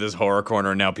myself into this horror corner,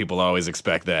 and now people always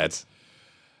expect that?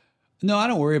 No, I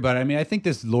don't worry about it. I mean, I think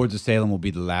this Lords of Salem will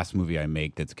be the last movie I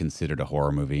make that's considered a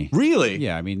horror movie. Really?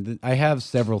 Yeah, I mean, I have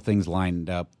several things lined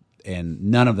up, and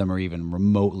none of them are even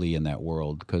remotely in that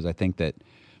world because I think that,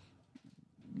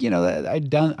 I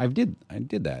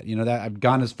did that. That I've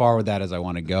gone as far with that as I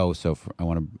want to go. So I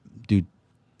want to do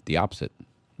the opposite.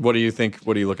 What do you think?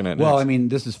 What are you looking at Well, next? I mean,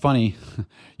 this is funny.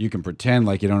 You can pretend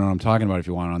like you don't know what I'm talking about if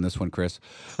you want on this one, Chris.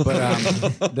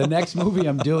 But the next movie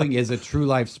I'm doing is a true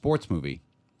life sports movie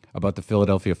about the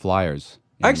Philadelphia Flyers.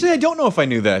 And- Actually, I don't know if I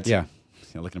knew that. yeah.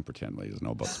 Look at him pretend like he doesn't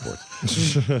know about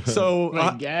sports. So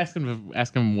Like, ask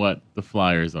him what the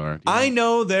Flyers are. Do you I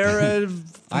know they're a.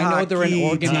 I know they're an hockey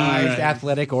organized team.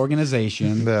 athletic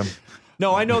organization.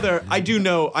 No, I know they're. I do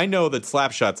know. I know that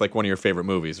Slapshot's like one of your favorite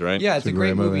movies, right? Yeah, it's a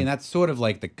great movie, and that's sort of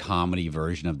like the comedy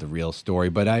version of the real story.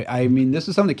 But I mean, this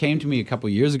is something that came to me a couple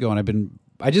years ago, and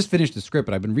I just finished the script,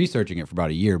 but I've been researching it for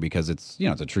about a year because it's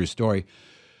a true story.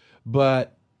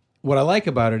 But what I like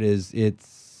about it is it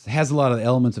has a lot of the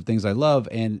elements of things I love,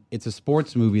 and it's a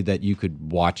sports movie that you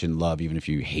could watch and love even if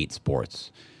you hate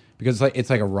sports. Because it's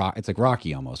like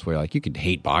Rocky almost, where you could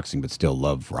hate boxing but still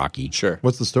love Rocky. Sure.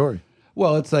 What's the story?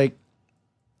 Well, it's like,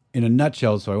 in a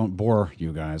nutshell, so I won't bore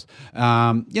you guys.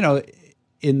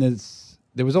 In this,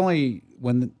 there was only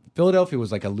when Philadelphia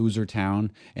was like a loser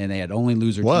town, and they had only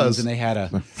loser teams, and they had a.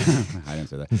 I didn't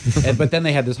say that, but then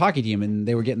they had this hockey team, and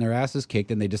they were getting their asses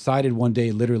kicked, and they decided one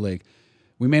day, literally,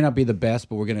 we may not be the best,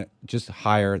 but we're gonna just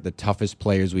hire the toughest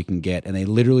players we can get, and they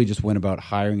literally just went about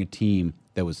hiring a team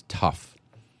that was tough,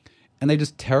 and they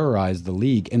just terrorized the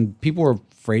league, and people were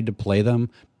afraid to play them.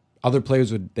 Other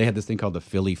players they had this thing called the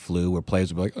Philly flu where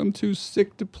players would be like, I'm too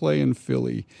sick to play in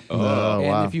Philly.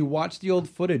 And if you watch the old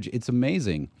footage, it's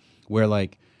amazing where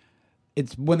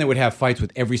it's when they would have fights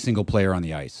with every single player on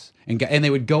the ice. And they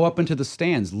would go up into the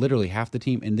stands, literally half the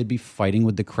team, and they'd be fighting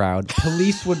with the crowd.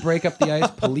 Police would break up the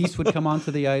ice. Police would come onto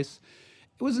the ice.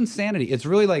 It was insanity. It's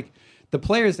really like the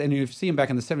players, and you see them back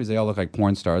in the 70s, they all look like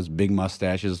porn stars, big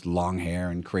mustaches, long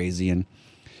hair, and crazy. And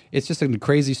it's just a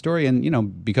crazy story,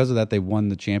 and because of that, they won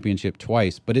the championship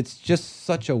twice. But it's just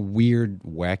such a weird,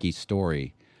 wacky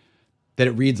story that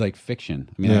it reads like fiction.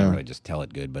 I mean, I don't really just tell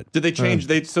it good, but Did they change?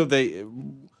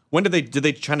 When did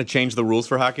they try to change the rules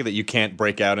for hockey that you can't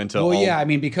break out until? well, yeah. I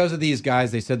mean, because of these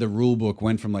guys, they said the rule book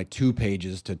went from 2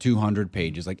 pages to 200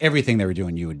 pages. Like everything they were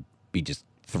doing, you would be just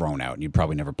thrown out, and you'd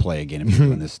probably never play again if you're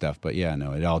doing this stuff. But yeah,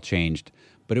 no, it all changed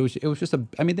But it was just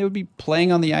I mean, they would be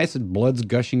playing on the ice and blood's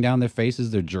gushing down their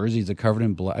faces. Their jerseys are covered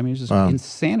in blood. I mean, it was just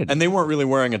insanity. And they weren't really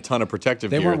wearing a ton of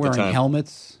protective They gear weren't at the wearing time.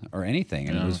 helmets or anything.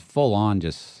 And it was full on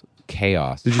just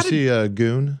chaos. Did you see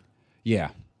Goon? Yeah.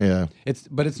 Yeah.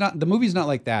 But it's not, the movie's not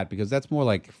like that because that's more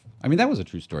like, I mean, that was a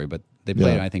true story, but they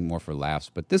played it, I think, more for laughs.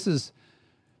 But there's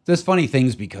funny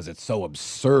things because it's so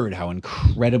absurd how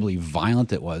incredibly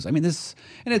violent it was. I mean,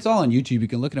 and it's all on YouTube. You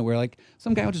can look at it where like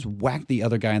some guy will just whack the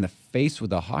other guy in the face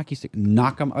with a hockey stick,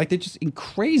 knock him, like they're just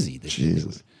crazy.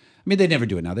 Jesus. I mean, they'd never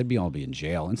do it now. They'd all be in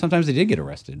jail. And sometimes they did get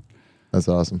arrested. That's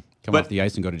awesome. Come off the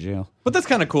ice and go to jail. But that's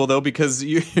kind of cool though, because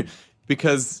you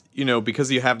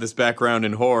have this background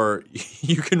in horror,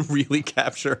 you can really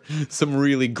capture some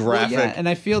really graphic. Well, yeah, and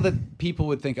I feel that people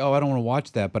would think, oh, I don't want to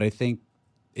watch that, but I think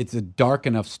it's a dark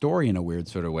enough story in a weird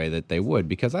sort of way that they would,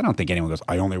 because I don't think anyone goes,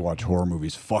 I only watch horror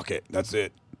movies. Fuck it, that's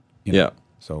it. You know? Yeah.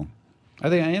 So I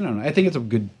think it's a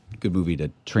good movie to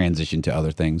transition to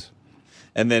other things.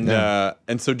 And then,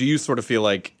 and so do you sort of feel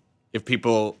like if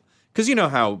people, because you know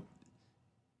how,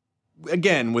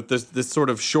 again, with this sort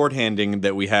of shorthanding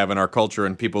that we have in our culture,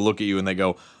 and people look at you and they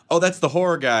go, oh, that's the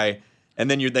horror guy. And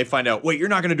then they find out, wait, you're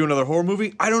not going to do another horror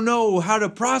movie? I don't know how to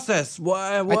process.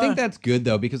 Why? I think that's good,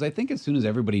 though, because I think as soon as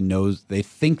everybody knows, they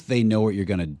think they know what you're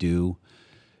going to do,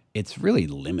 it's really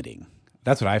limiting.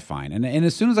 That's what I find. And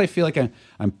as soon as I feel like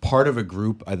I'm part of a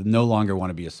group, I no longer want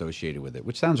to be associated with it,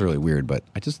 which sounds really weird, but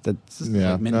that's just the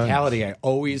mentality I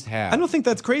always have. I don't think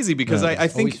that's crazy because I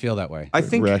think always feel that way. I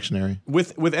think reactionary.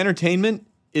 With entertainment,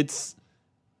 it's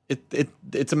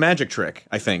a magic trick,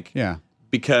 I think. Yeah.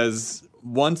 Because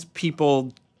once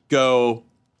people go,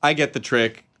 I get the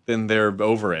trick, then they're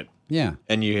over it. Yeah.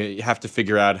 And you have to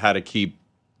figure out how to keep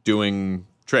doing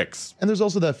tricks. And there's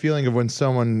also that feeling of when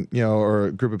someone, or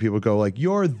a group of people go like,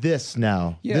 you're this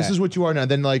now. Yeah. This is what you are now.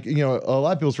 Then like, a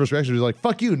lot of people's first reaction is like,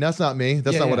 fuck you. That's not me.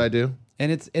 That's not what I do.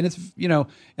 And it's and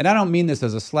I don't mean this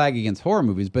as a slag against horror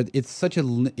movies, but it's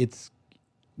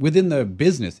within the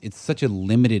business, it's such a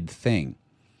limited thing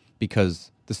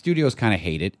because the studios kind of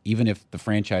hate it. Even if the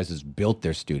franchises built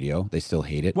their studio, they still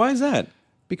hate it. Why is that?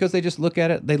 Because they just look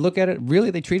at it. They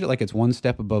treat it like it's one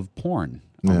step above porn,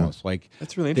 almost. Like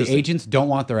that's really the interesting. agents don't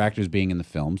want their actors being in the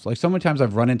films. Like so many times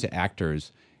I've run into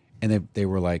actors, and they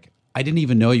were like, "I didn't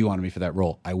even know you wanted me for that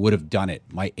role. I would have done it.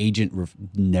 My agent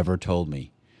never told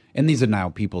me." And these are now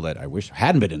people that I wish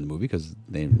hadn't been in the movie because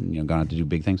they've gone on to do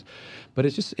big things. But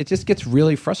it just gets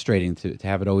really frustrating to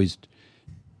have it always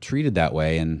treated that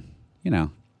way, and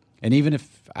and even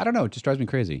if I don't know, it just drives me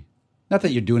crazy. Not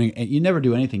that you never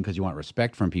do anything because you want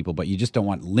respect from people, but you just don't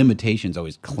want limitations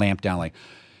always clamped down.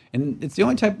 And it's the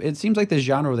only type. It seems like the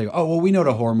genre where they go, oh well, we know what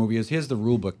a horror movie is. Here's the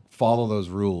rule book. Follow those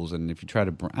rules. And if you try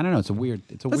to, I don't know. It's a weird.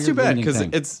 That's too bad because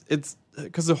it's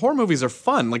because the horror movies are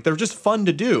fun. Like they're just fun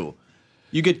to do.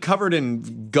 You get covered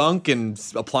in gunk and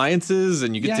appliances,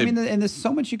 and you get to. And there's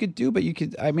so much you could do, but you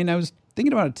could. I mean, I was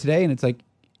thinking about it today, and it's like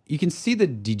you can see the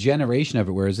degeneration of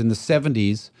it. Whereas in the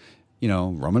 70s.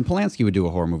 Roman Polanski would do a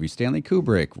horror movie, Stanley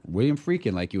Kubrick, William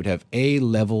Friedkin, like you would have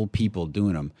A-level people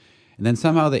doing them. And then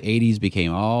somehow the 80s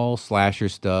became all slasher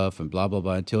stuff and blah, blah,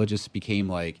 blah, until it just became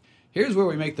like, here's where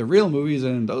we make the real movies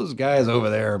and those guys over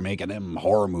there are making them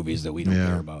horror movies that we don't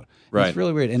care about. Right. It's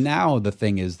really weird. And now the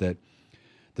thing is that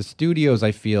the studios,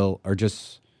 I feel, are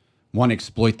just, one,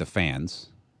 exploit the fans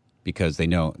because they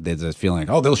know there's this feeling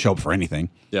like, oh, they'll show up for anything.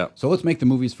 Yeah. So let's make the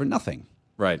movies for nothing.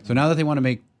 Right. So now that they want to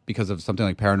make, because of something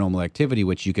like Paranormal Activity,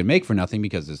 which you can make for nothing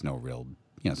because there's no real,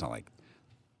 it's not like,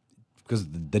 because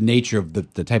the nature of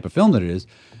the type of film that it is,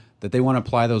 that they want to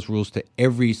apply those rules to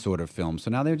every sort of film.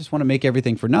 So now they just want to make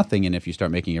everything for nothing. And if you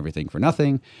start making everything for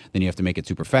nothing, then you have to make it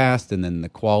super fast. And then the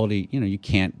quality, you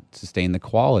can't sustain the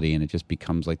quality. And it just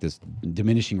becomes like this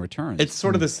diminishing returns. It's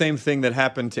sort of the same thing that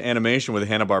happened to animation with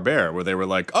Hanna-Barbera, where they were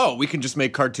like, oh, we can just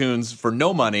make cartoons for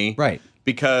no money. Right.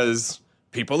 Because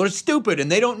people are stupid and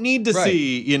they don't need to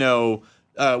see, they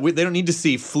don't need to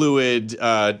see fluid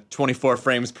 24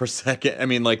 frames per second. I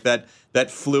mean, like that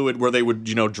fluid where they would,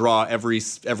 draw every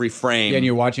frame. Yeah, and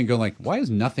you're watching going like, why is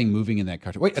nothing moving in that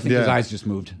cartoon? Wait, I think his eyes just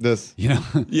moved. This. Yeah.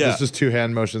 It's just two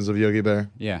hand motions of Yogi Bear.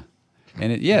 Yeah.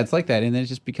 And it's like that. And then it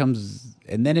just becomes,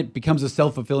 a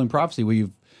self-fulfilling prophecy where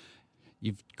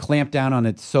you've clamped down on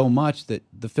it so much that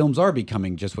the films are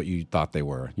becoming just what you thought they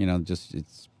were.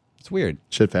 It's weird.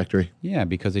 Shit factory. Yeah,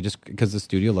 because the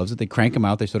studio loves it. They crank them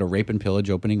out. They sort of rape and pillage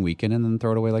opening weekend and then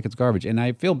throw it away like it's garbage. And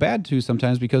I feel bad too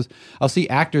sometimes because I'll see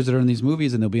actors that are in these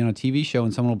movies and they'll be on a TV show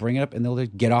and someone will bring it up and they'll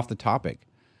just get off the topic.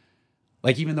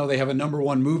 Like even though they have a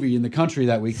 #1 movie in the country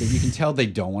that week, that you can tell they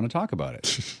don't want to talk about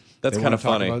it. That's kind of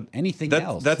funny. About anything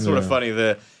else. That's sort of funny.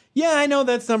 I know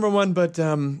that's #1, but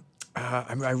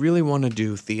I really want to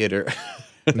do theater.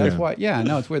 That's why,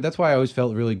 no, it's weird. That's why I always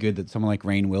felt really good that someone like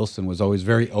Rainn Wilson was always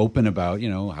very open about,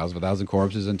 House of a Thousand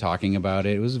Corpses and talking about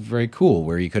it. It was very cool,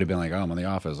 where he could have been like, oh, I'm on The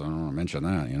Office. I don't want to mention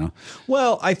that,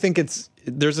 Well, I think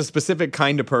there's a specific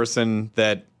kind of person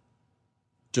that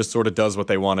just sort of does what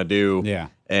they want to do. Yeah.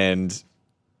 And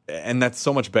that's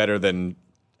so much better than,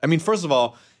 first of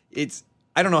all,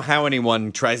 I don't know how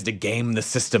anyone tries to game the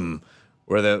system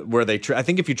where they try. I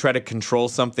think if you try to control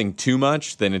something too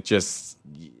much, then it just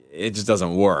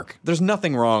doesn't work. There's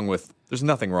nothing wrong with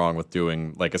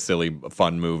doing like a silly,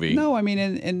 fun movie. No,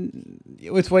 and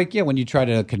it's like, when you try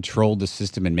to control the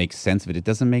system and make sense of it, it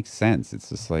doesn't make sense. It's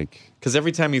just like, because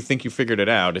every time you think you figured it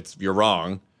out, you're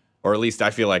wrong. Or at least I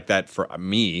feel like that for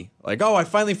me. Like, oh, I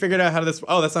finally figured out how this.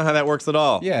 Oh, that's not how that works at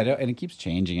all. Yeah, and it keeps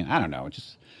changing. And I don't know.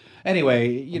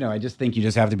 Anyway, I just think you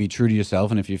just have to be true to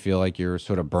yourself. And if you feel like you're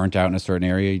sort of burnt out in a certain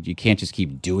area, you can't just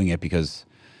keep doing it, because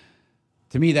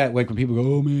to me, that, like, when people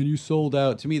go, oh man, you sold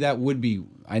out, to me, that would be,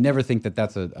 I never think that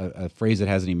that's a phrase that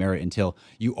has any merit until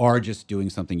you are just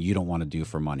doing something you don't want to do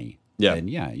for money. Yeah. And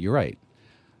yeah, you're right.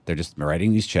 They're just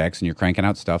writing these checks and you're cranking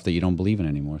out stuff that you don't believe in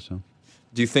anymore. So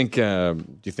do you think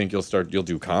you'll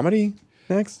do comedy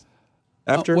next?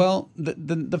 After? Well,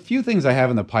 the few things I have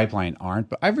in the pipeline aren't,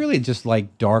 but I really just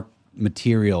like dark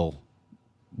material,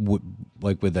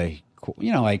 like with a,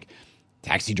 like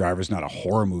Taxi Driver's not a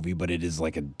horror movie, but it is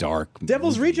like a dark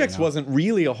Devil's movie, Rejects wasn't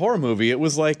really a horror movie. It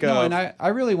was like no, and I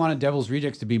really wanted Devil's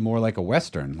Rejects to be more like a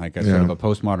Western, like a sort of a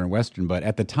postmodern Western. But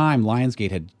at the time,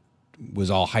 Lionsgate was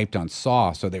all hyped on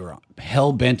Saw, so they were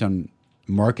hell-bent on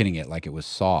marketing it like it was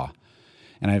Saw.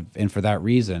 And for that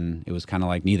reason, it was kind of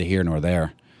like neither here nor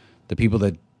there. The people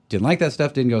that didn't like that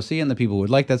stuff didn't go see it, and the people who would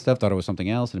like that stuff thought it was something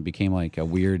else, and it became like a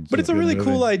weird. But it's a really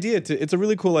cool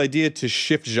idea to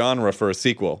shift genre for a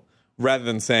sequel, rather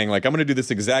than saying like, I'm going to do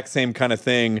this exact same kind of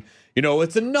thing.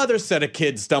 It's another set of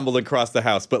kids stumbled across the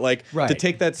house, but like to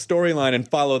take that storyline and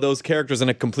follow those characters in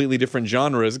a completely different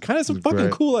genre is kind of some fucking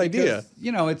cool idea.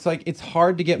 Because, it's like, it's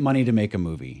hard to get money to make a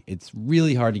movie. It's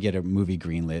really hard to get a movie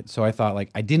greenlit. So I thought,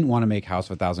 like, I didn't want to make House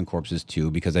of a Thousand Corpses 2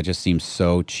 because that just seems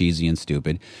so cheesy and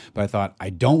stupid. But I thought, I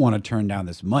don't want to turn down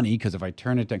this money, because if I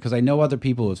turn it down, because I know other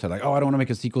people have said like, oh, I don't want to make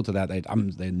a sequel to that.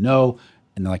 They know,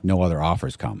 and they're like, no other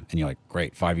offers come. And you're like,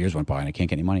 great, 5 years went by and I can't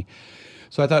get any money.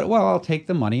 So I thought, well, I'll take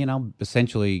the money and I'll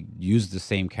essentially use the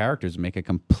same characters and make a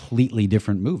completely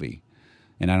different movie.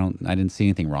 And I didn't see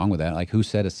anything wrong with that. Like, who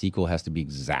said a sequel has to be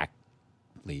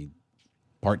exactly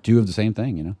part 2 of the same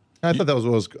thing, I thought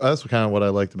that's kind of what I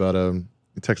liked about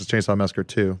Texas Chainsaw Massacre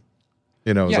 2.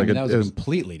 It was that was a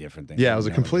completely different thing. Yeah, it was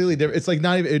a completely different. It's like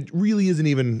not even. It really isn't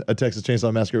even a Texas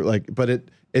Chainsaw Massacre. But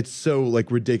it's so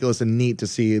like ridiculous and neat to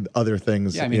see other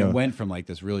things. Yeah, it went from like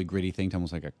this really gritty thing to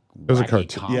almost like it was a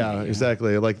cartoon. Yeah,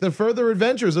 exactly. Like the further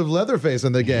adventures of Leatherface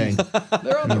and the gang.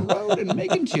 They're on the road and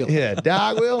making children. Yeah,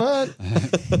 dog will hunt.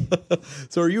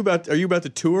 So are you about to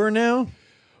tour now?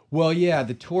 Well, yeah,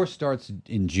 the tour starts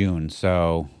in June.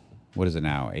 So what is it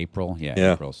now? April?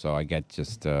 Yeah. April. So I get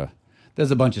just. There's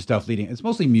a bunch of stuff leading. It's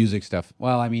mostly music stuff.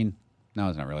 Well, no,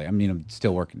 it's not really. I'm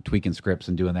still working, tweaking scripts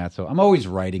and doing that. So I'm always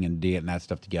writing and getting that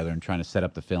stuff together and trying to set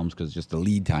up the films, because just the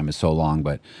lead time is so long.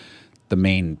 But the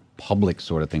main public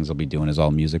sort of things I'll be doing is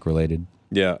all music related.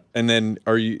 Yeah, and then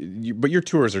but your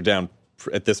tours are down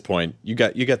at this point. You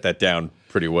got that down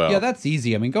pretty well. Yeah, that's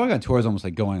easy. Going on tour is almost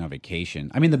like going on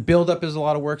vacation. The build up is a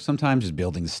lot of work sometimes, just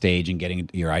building the stage and getting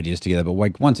your ideas together. But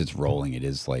like once it's rolling, it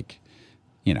is like.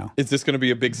 Is this going to be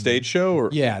a big stage show? Or?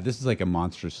 Yeah, this is like a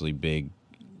monstrously big,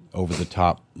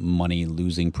 over-the-top,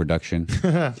 money-losing production. Do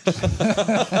you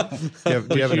have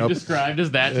described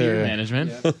as that to your management?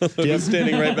 Yeah. He's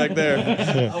standing right back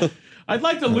there. I'd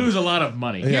like to lose a lot of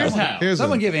money. Here's how.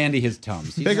 Someone give Andy his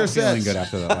Tums. He's bigger not feeling good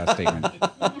after that last statement.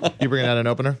 You bringing out an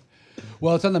opener?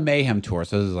 Well, it's on the Mayhem tour,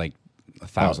 so there's like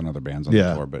 1,000 other bands on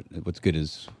the tour. But what's good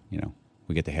is,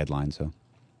 we get the headline, so.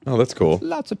 Oh, that's cool.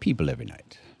 Lots of people every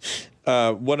night. Who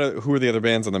are the other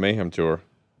bands on the Mayhem tour?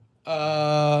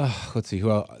 Let's see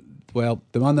who else. Well,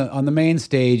 on the main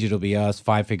stage, it'll be us,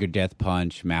 Five Finger Death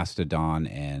Punch, Mastodon,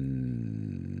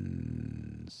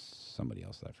 and somebody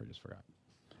else that I just forgot.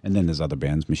 And then there's other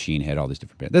bands, Machine Head, all these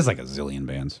different bands. There's like a zillion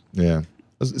bands. Yeah,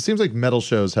 it seems like metal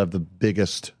shows have the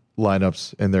biggest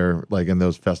lineups in their in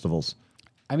those festivals.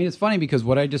 It's funny because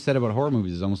what I just said about horror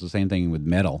movies is almost the same thing with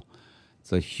metal.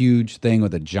 It's a huge thing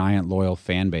with a giant loyal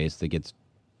fan base that gets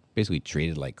basically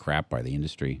treated like crap by the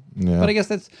industry. Yeah. But I guess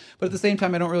but at the same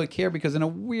time, I don't really care, because in a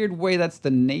weird way, that's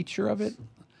the nature of it.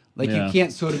 Like you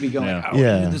can't sort of be going,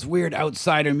 this weird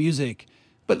outsider music.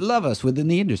 but love us within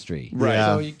the industry. Right.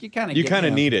 Yeah. So you kind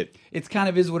of need it. It's kind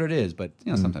of is what it is, but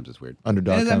sometimes it's weird.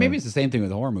 Underdog And kinda. maybe it's the same thing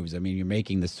with horror movies. I mean, you're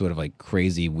making this sort of like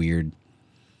crazy, weird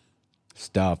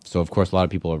stuff. So of course, a lot of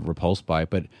people are repulsed by it,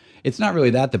 but it's not really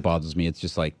that bothers me. It's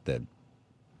just like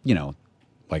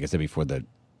like I said before, the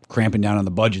cramping down on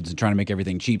the budgets and trying to make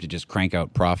everything cheap to just crank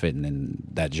out profit, and then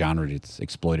that genre gets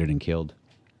exploited and killed.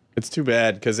 It's too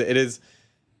bad because it is.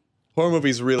 Horror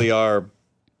movies really are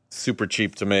super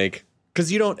cheap to make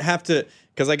because you don't have to.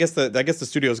 Because I guess the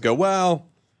studios go, well,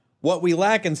 what we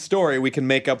lack in story we can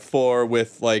make up for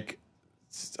with like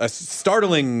a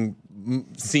startling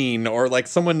scene or like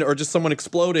someone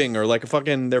exploding or like a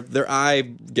fucking their eye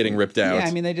getting ripped out. Yeah,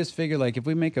 I mean, they just figure like if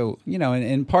we make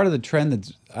and part of the trend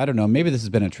that's, I don't know, maybe this has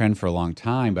been a trend for a long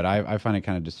time, but I find it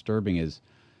kind of disturbing is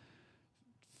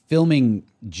filming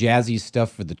jazzy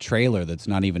stuff for the trailer that's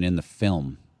not even in the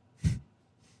film.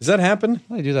 Does that happen?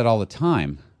 Well, they do that all the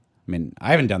time. I mean,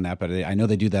 I haven't done that, but I know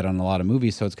they do that on a lot of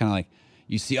movies, so it's kind of like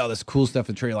you see all this cool stuff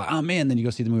in the trailer, like, oh man, then you go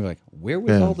see the movie, like, where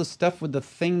was all the stuff with the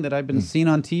thing that I've been seeing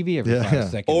on TV every 5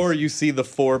 seconds? Or you see the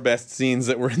 4 best scenes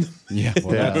that were in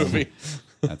the movie.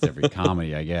 That's every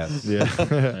comedy, I guess. Yeah.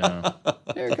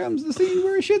 There comes the scene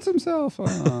where he shits himself.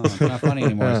 Oh, it's not funny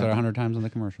anymore. I saw it 100 times on the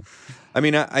commercial. I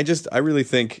mean, I really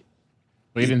think.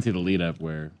 Well, you didn't see the lead up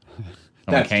where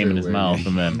someone That's came in true, his where mouth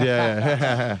and then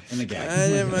Yeah. And the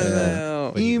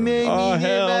gag. You made Oh me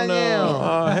hell hear no!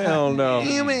 Oh hell no!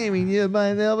 You made me hear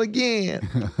myself again.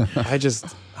 I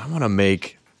want to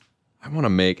make,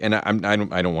 and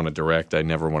I don't want to direct. I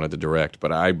never wanted to direct,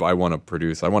 but I want to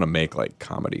produce. I want to make like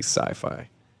comedy sci-fi.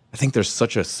 I think there's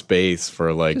such a space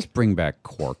for like. Just bring back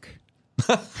Quark.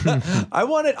 I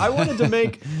wanted to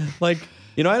make like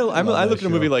I look at a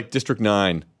movie like District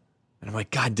 9. And I'm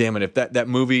like, God damn it! If that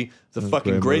movie is a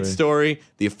fucking great movie. story,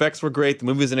 the effects were great, the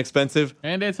movie was inexpensive.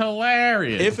 and it's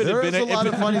hilarious. If it There had is been a lot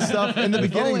of funny stuff in the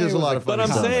beginning. There's a lot of But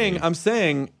funny I'm stuff.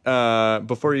 saying,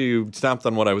 before you stomped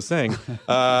on what I was saying,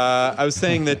 I was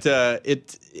saying that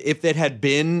if it had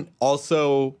been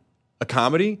also a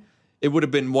comedy, it would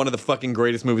have been one of the fucking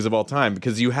greatest movies of all time.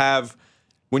 Because you have,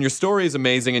 when your story is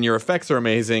amazing and your effects are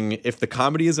amazing, if the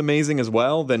comedy is amazing as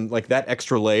well, then like that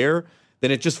extra layer, then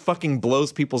it just fucking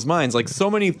blows people's minds. Like so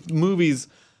many movies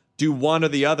do one or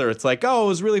the other. It's like, oh, it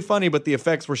was really funny, but the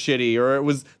effects were shitty, or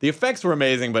the effects were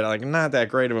amazing, but like not that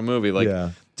great of a movie. Like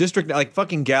District, like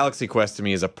fucking Galaxy Quest to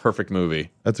me is a perfect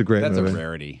movie. That's a great That's movie. a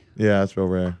rarity. Yeah, that's real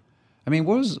rare. I mean,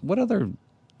 what other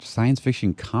science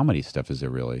fiction comedy stuff is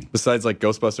there really? Besides like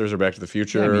Ghostbusters or Back to the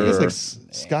Future, Yeah, I mean, It's or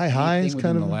like Sky High is Anything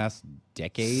kind within of the last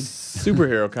decade.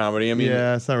 superhero comedy. I mean,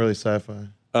 yeah, it's not really sci-fi.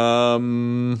 I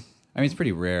mean, it's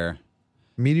pretty rare.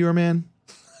 Meteor Man.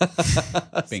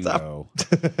 Bingo.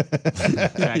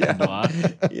 Attack the Block.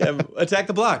 yeah, Attack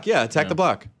the Block. Yeah, Attack the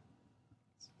Block.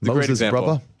 It's a great Moses example.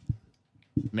 Brother.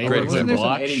 Neighborhood Wasn't there some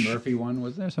Watch. Eddie Murphy one?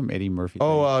 Wasn't there some Eddie Murphy?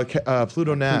 Oh,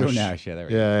 Pluto Nash. Pluto Nash. Yeah, there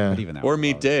we go. Yeah, yeah. But even that Or was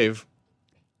Meet low. Dave.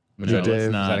 No, Dave. let's Is that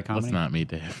a not. comedy? Let's not meet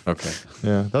Dave. Okay.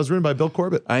 Yeah, that was written by Bill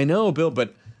Corbett. I know, Bill,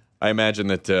 but I imagine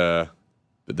that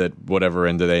that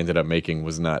whatever they ended up making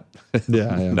was not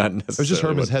Yeah, yeah. not It was just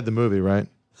necessarily Herman's Head, the movie, right?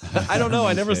 I don't know.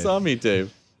 I never saw Meet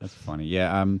Dave. That's funny.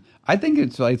 Yeah, I think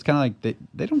it's kind of like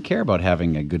they don't care about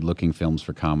having good-looking films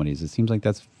for comedies. It seems like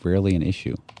that's rarely an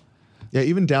issue. Yeah,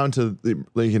 even down to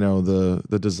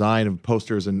the design of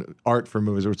posters and art for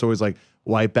movies, where it's always like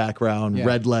white background,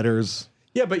 red letters.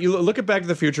 Yeah, but you look at Back to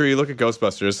the Future, you look at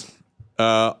Ghostbusters,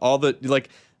 all the like.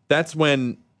 That's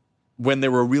when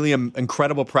there were really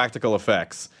incredible practical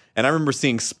effects. And I remember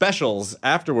seeing specials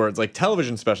afterwards, like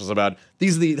television specials about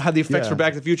these are the effects for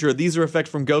Back to the Future. These are effects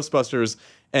from Ghostbusters,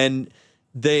 and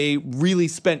they really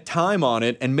spent time on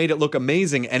it and made it look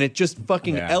amazing. And it just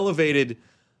fucking elevated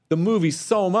the movie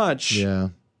so much. Yeah,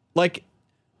 like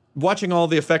watching all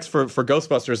the effects for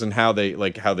Ghostbusters and how they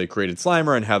created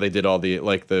Slimer and how they did all the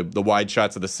the wide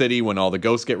shots of the city when all the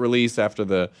ghosts get released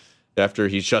after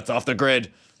he shuts off the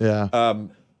grid. Yeah.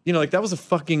 That was a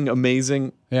fucking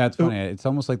amazing. Yeah, it's funny. It's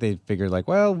almost like they figured, like,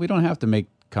 well, we don't have to make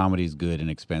comedies good and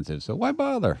expensive, so why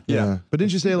bother? Yeah. But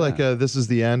didn't you say This Is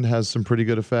the End has some pretty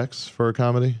good effects for a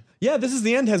comedy? Yeah, This Is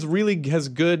the End has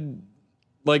good,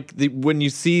 like when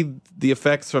you see the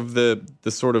effects of the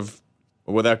sort of,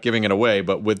 without giving it away,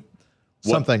 but with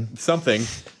Something.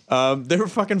 They were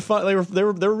fucking fun. They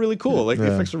were really cool. Like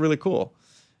the effects were really cool.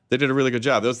 They did a really good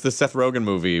job. That was the Seth Rogen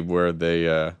movie where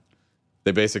they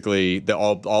basically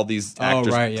all these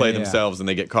actors play themselves and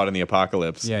they get caught in the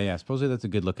apocalypse. Yeah. Supposedly that's a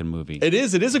good-looking movie. It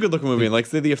is a good looking movie, and like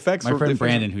the effects. My friend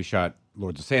Brandon, who shot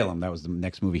Lords of Salem, that was the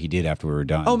next movie he did after we were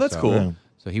done. Oh, that's cool.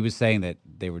 So he was saying that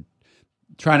they were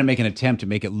trying to make an attempt to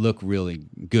make it look really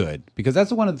good, because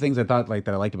that's one of the things I thought that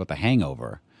I liked about The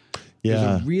Hangover.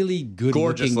 Yeah. It's a really good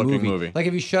Gorgeous looking movie. Like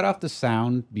if you shut off the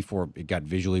sound before it got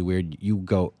visually weird, you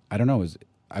go, I don't know,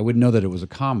 I would know that it was a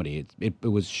comedy. It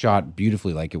was shot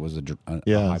beautifully, like it was a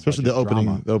especially the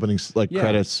opening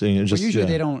credits scene. It just usually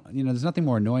they don't. There's nothing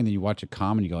more annoying than you watch a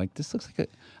comedy. You go like, this looks like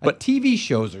but TV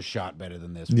shows are shot better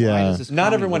than this. Yeah. Why does this Not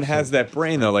comedy everyone look has so- that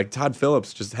brain though. Like Todd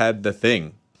Phillips just had the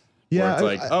thing. Yeah,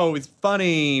 where it's he's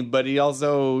funny, but he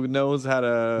also knows how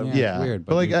to. Yeah. It's weird,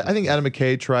 but like I think Adam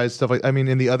McKay tries stuff like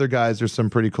in the other guys there's some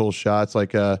pretty cool shots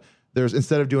like there's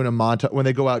instead of doing a montage when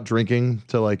they go out drinking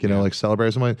to like celebrate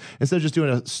or something, instead of just doing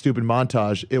a stupid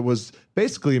montage, it was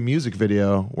basically a music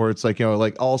video where it's like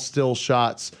like all still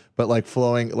shots but like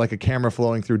flowing, like a camera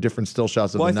flowing through different still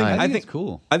shots of the night. I think it's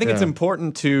cool. I think it's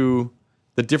important to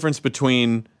the difference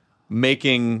between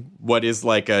making what is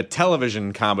like a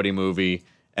television comedy movie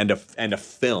and a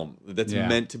film that's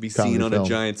meant to be seen Comedy on film. a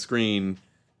giant screen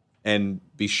and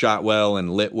be shot well and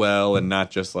lit well, and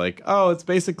not just like, it's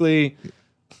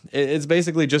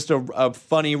basically just a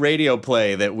funny radio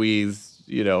play that we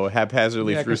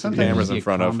haphazardly threw 'cause some sometimes cameras you see in a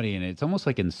front of. comedy and it's almost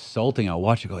like insulting. I'll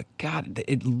watch it, go like, God,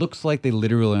 it looks like they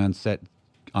literally on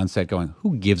set going,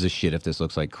 who gives a shit if this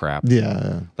looks like crap?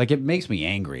 Yeah. Like it makes me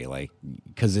angry, like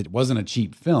because it wasn't a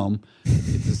cheap film.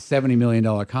 It's a $70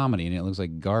 million comedy and it looks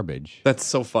like garbage. That's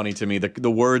so funny to me.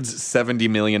 The words $70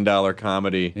 million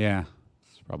comedy. Yeah,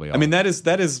 it's probably. All. I mean, that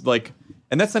is like,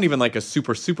 and that's not even like a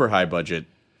super high budget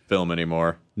film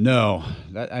anymore. no,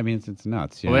 it's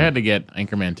nuts. Well, they had to get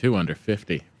Anchorman 2 under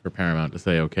 50 for Paramount to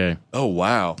say okay. Oh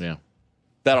wow, Yeah.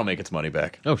 that'll make its money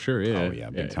back. Oh, sure, yeah. Oh yeah,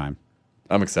 big time.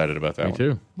 I'm excited about that Me one.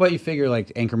 too. But you figure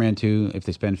like Anchorman 2, if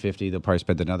they spend 50, they'll probably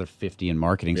spend another 50 in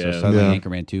marketing. So Yeah. suddenly Yeah.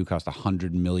 Anchorman 2 cost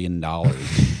 $100 million.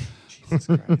 Jesus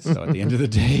Christ. So at the end of the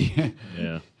day,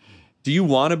 Yeah. Do you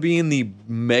want to be in the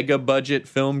mega budget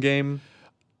film game?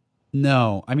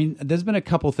 no. I mean, there's been a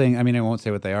couple things. I mean, I won't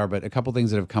say what they are, but a couple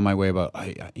things that have come my way about, are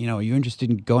you interested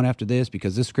in going after this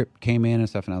because this script came in and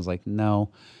stuff? And I was like, no,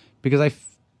 because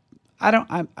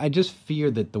I just fear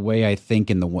that the way I think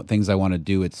and the things I want to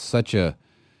do, it's such a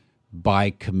by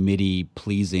committee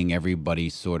pleasing everybody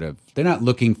sort of. They're not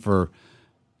looking for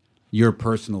your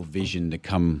personal vision to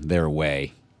come their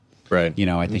way. Right.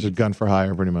 I It's a think. gun for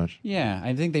hire pretty much. Yeah,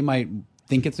 I think they might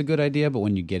think it's a good idea, but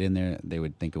when you get in there, they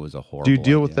would think it was a horrible. Do you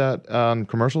deal idea. with that on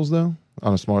commercials though?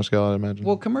 On a smaller scale, I imagine.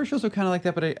 Well, commercials are kind of like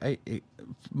that, but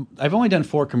I've only done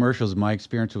 4 commercials. My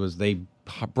experience was they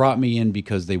brought me in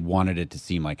because they wanted it to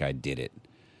seem like I did it.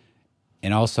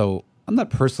 And also, I'm not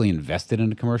personally invested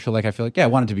in a commercial. Like, I feel like, I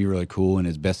want it to be really cool and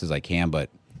as best as I can, but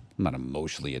I'm not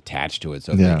emotionally attached to it.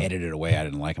 So if Yeah. they edit it away I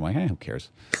didn't like, I'm like, who cares?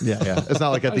 yeah. It's not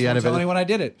like at I the just end won't of tell it. anyone I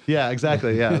did it. Yeah,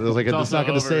 exactly. Yeah, it's like it's also not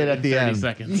going to over say it in at the 30 end.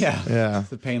 seconds. Yeah. Yeah. It's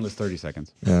the painless 30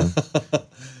 seconds. Yeah.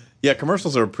 Yeah,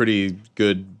 commercials are pretty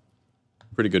good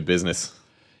business.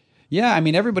 Yeah, I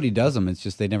mean, everybody does them. It's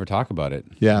just they never talk about it.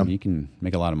 Yeah. You can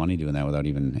make a lot of money doing that without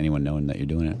even anyone knowing that you're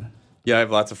doing it. Yeah, I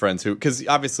have lots of friends who, because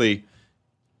obviously,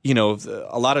 a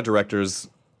lot of directors,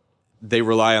 they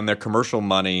rely on their commercial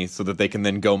money so that they can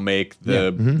then go make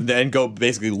then go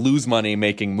basically lose money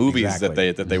making movies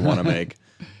Exactly. that they want to make.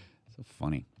 So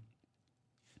funny.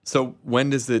 So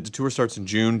when does the tour starts in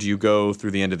June? Do you go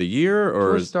through the end of the year,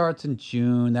 or Tour starts in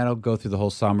June. That'll go through the whole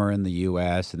summer in the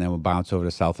U.S., and then we'll bounce over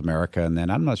to South America, and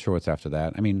then I'm not sure what's after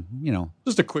that. I mean,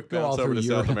 just a quick go all bounce over through to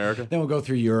Europe. South America? Then we'll go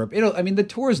through Europe. The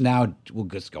tours now will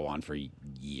just go on for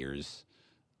years.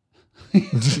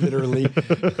 Literally.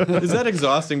 Is that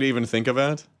exhausting to even think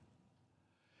about?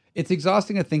 It's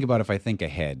exhausting to think about if I think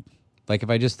ahead. Like if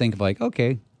I just think of like,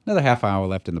 okay, another half hour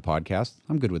left in the podcast,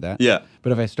 I'm good with that. Yeah.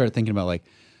 But if I start thinking about like,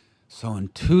 so in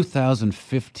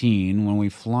 2015, when we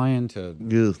fly into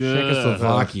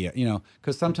Czechoslovakia,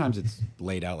 because sometimes it's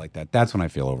laid out like that. That's when I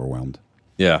feel overwhelmed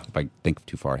Yeah. if I think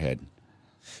too far ahead.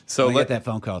 So I get that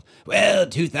phone call. Well,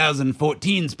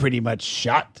 2014's pretty much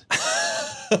shot.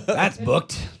 That's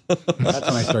booked. That's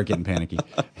when I start getting panicky.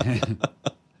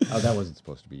 Oh, that wasn't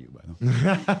supposed to be you, by the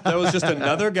way. that was just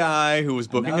another guy who was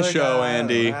booking a show,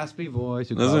 Andy. Raspy voice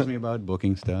who calls me about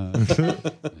booking stuff.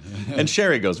 And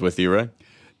Sherry goes with you, right?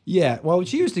 Yeah, well,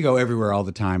 she used to go everywhere all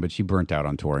the time, but she burnt out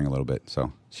on touring a little bit,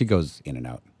 so she goes in and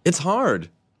out. It's hard.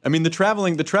 I mean, the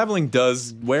traveling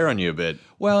does wear on you a bit.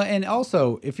 Well, and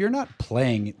also, if you're not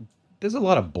playing, there's a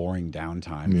lot of boring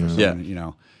downtime for someone,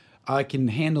 Yeah. I can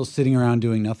handle sitting around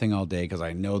doing nothing all day because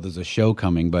I know there's a show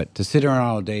coming, but to sit around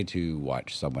all day to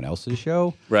watch someone else's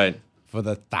show Right. for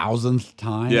the 1000th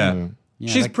time. Yeah.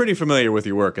 She's that- pretty familiar with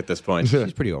your work at this point.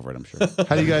 She's pretty over it, I'm sure.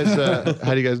 How do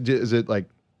you guys do? Is it like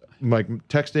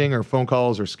texting or phone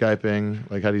calls or Skyping?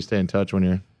 Like, how do you stay in touch when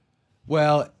you're?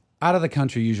 Well, out of the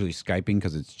country, usually Skyping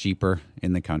because it's cheaper.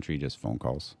 In the country, just phone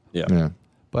calls. Yeah.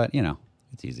 But,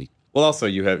 it's easy. Well, also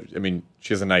she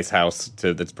has a nice house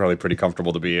that's probably pretty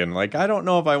comfortable to be in. Like, I don't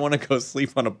know if I want to go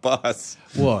sleep on a bus.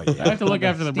 Well, I have to look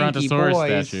after the Stinky Brontosaurus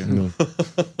boys. statue.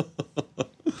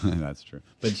 That's true.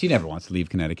 But she never wants to leave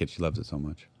Connecticut. She loves it so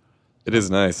much. It is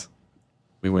nice.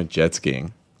 We went jet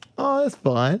skiing. Oh, that's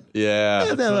fine. Yeah.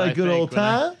 Isn't that What like I a good think old when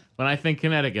I- time? When I think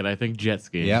Connecticut, I think jet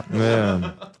skiing. Yep.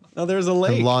 Yeah. Oh, there's a And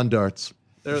lake. lawn darts.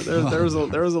 There was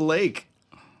a lake.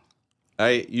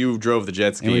 You drove the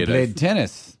jet ski. And we and played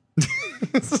tennis.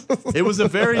 it was a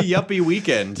very yuppie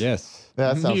weekend. Yes.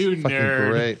 That sounds You fucking nerd.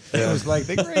 great. It was like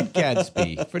the Great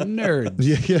Gatsby for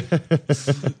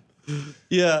nerds.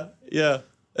 Yeah.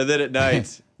 And then at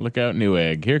night. Look out,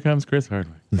 Newegg. Here comes Chris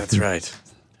Hardwick. That's right.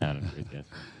 Town of Great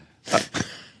Gatsby.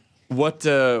 What?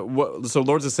 So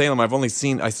Lords of Salem.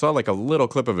 I saw like a little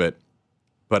clip of it,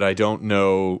 but I don't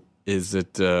know. Is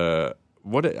it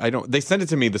what? I don't. They sent it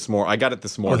to me this morning. I got it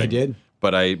this morning. did?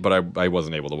 But I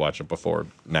wasn't able to watch it before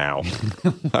now.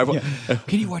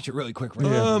 Can you watch it really quick right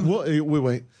now?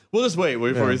 Wait. We'll just wait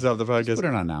before we stop the Put podcast. it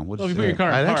on now. We'll Well, if just, you put your car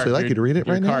in I'd park, actually like you to read it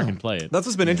your right car now. can play it. That's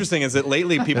what's been interesting is that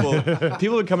lately people have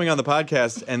been coming on the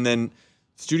podcast and then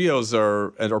studios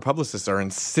or publicists are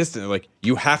insistent like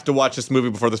you have to watch this movie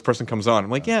before this person comes on. I'm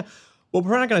like, yeah. Well,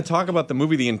 we're not going to talk about the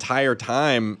movie the entire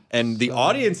time, and the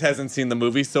audience hasn't seen the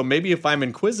movie, so maybe if I'm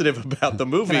inquisitive about the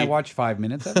movie... Can I watch 5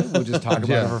 minutes of it? We'll just talk about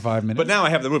it for 5 minutes. But now I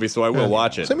have the movie, so I will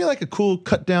watch it. Send me like a cool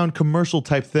cut down commercial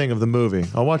type thing of the movie.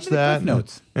 I'll watch that.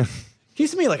 Notes. Can you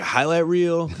send me like a highlight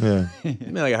reel? Yeah. Send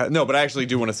me no, but I actually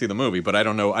do want to see the movie, but I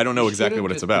don't know exactly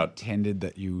what it's about. Pretended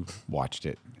that you watched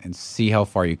it and see how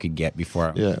far you could get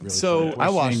before. Yeah. So I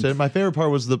watched it. My favorite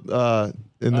part was the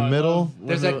in the middle.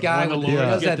 There's that guy when the with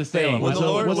Lords does get that to Salem. thing. When What's the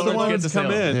the Lords Lords get to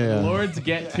come Salem. in? Yeah. The Lords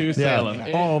get to Salem.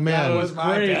 Oh man, That was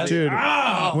great. dude.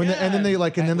 And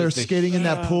then they're skating in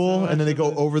that pool, and then they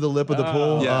go over the lip of the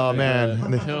pool. Yeah. Oh man,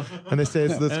 and they say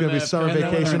it's going to be summer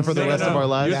vacation for the rest of our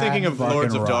lives. You're thinking of fucking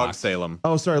Lords of Dog rocks. Salem.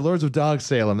 Oh, sorry, Lords of Dog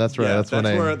Salem. That's right.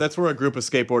 Yeah, that's where a group of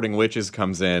skateboarding witches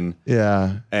comes in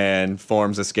Yeah. and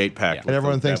forms a skate pact. And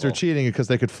everyone thinks they're cheating because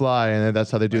they could fly, and that's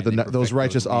how they do Right, they those perfect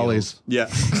righteous those ollies. Yeah.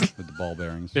 With the ball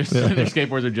bearings. Their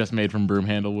skateboards are just made from broom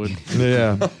handle wood.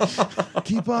 Yeah.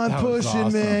 Keep on was pushing,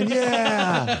 awesome. man.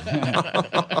 Yeah.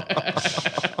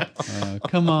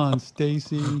 Come on,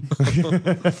 Stacy.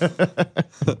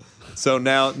 So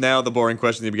now the boring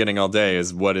question you've been getting all day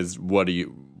is what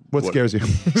What scares you?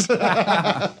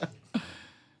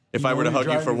 if I were to You hug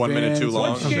you drive for your 1 minute too vans,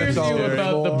 long? What scares you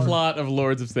about the plot of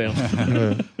Lords of Salem?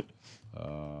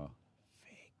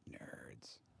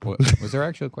 What, was there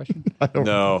actually a question?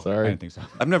 No. I Sorry. didn't think so.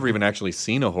 I've never even actually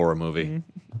seen a horror movie.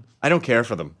 I don't care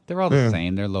for them. They're all the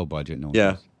same. They're low budget. No one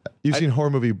Yeah. knows. You've seen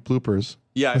horror movie bloopers.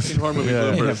 Yeah, I've seen horror movie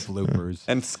They have bloopers. bloopers.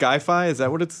 And Skyfi, is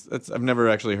that what it's I've never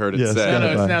actually heard it Yes. said. No,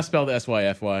 Skyfi. it's now spelled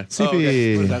SYFY.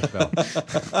 CP. What does that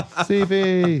spell?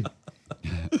 CP.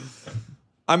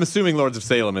 I'm assuming Lords of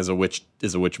Salem is a witch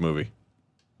movie.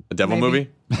 A devil Maybe.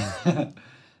 movie?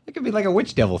 It could be like a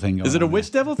witch devil thing going Is it a on witch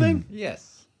devil thing? there. Yes.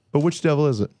 But which devil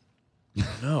is it?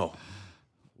 No.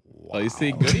 Well, you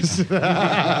see, goody. Just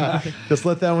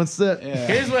let that one sit.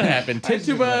 Here's what happened.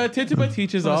 Tituba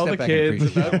teaches all the step back and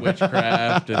kids about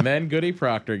witchcraft, and then Goody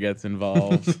Proctor gets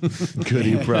involved.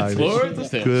 Goody pride. Lords of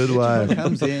Salem. Good wife.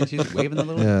 Comes in, she's waving the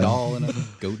little Yeah. doll, and a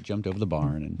goat jumped over the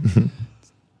barn, and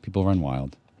people run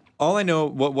wild. All I know,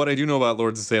 what I do know about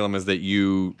Lords of Salem is that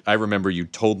I remember you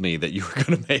told me that you were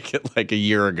going to make it like a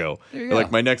year ago. There you You're like,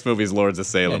 go. my next movie is Lords of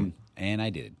Salem. And I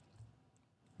did.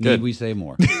 Good. Need we say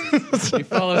more? He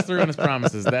follows through on his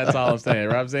promises. That's all I'm saying.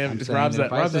 Rob's a If I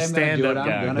stand-up say I'm gonna do it, I'm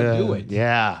guy. gonna do it.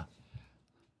 Yeah.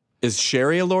 Is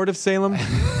Sherry a Lord of Salem?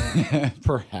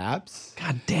 Perhaps.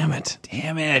 God damn it.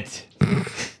 Damn it.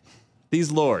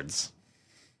 These lords.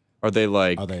 Are they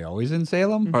like Are they always in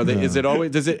Salem? Are they? Is it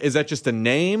always? Is that just a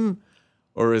name,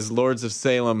 or is Lords of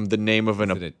Salem the name of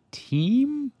an Is it a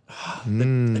team? a Are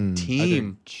there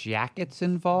team? jackets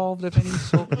involved of any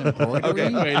sort?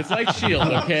 Embroidery? Wait, it's like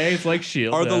S.H.I.E.L.D., okay? It's like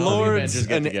S.H.I.E.L.D. Are the All lords Avengers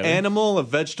get an together. animal, a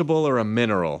vegetable, or a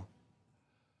mineral?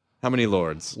 How many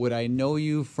lords? Would I know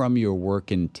you from your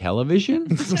work in television?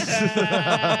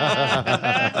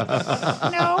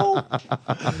 No.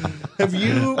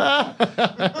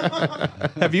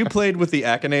 Have you played with the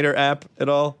Akinator app at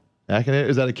all? Akinator?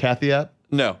 Is that a Kathy app?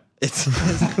 No. It's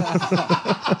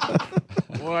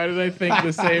Why did I think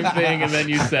the same thing and then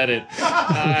you said it?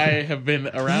 I have been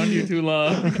around you too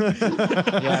long. Yeah,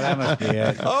 that must be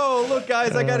it. oh look,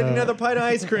 guys, I got another pint of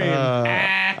ice cream.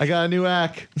 I got a new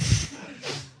ack.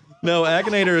 no,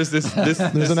 Akinator is this There's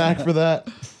an ack for that.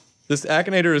 This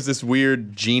Akinator is this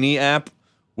weird genie app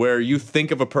where you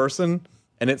think of a person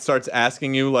and it starts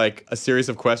asking you like a series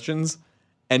of questions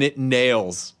and it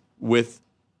nails with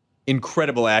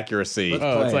incredible accuracy.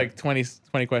 Oh, it's like 20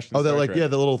 questions. Oh, they're Star like, Trek. yeah,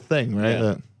 the little thing, right?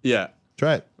 Yeah. Yeah.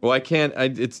 Try it. Well, I can't.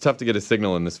 It's tough to get a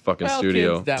signal in this fucking Well,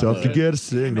 studio. kids, Tough to download get a it.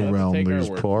 signal Let's around take our these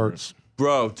word for parts.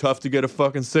 Bro, tough to get a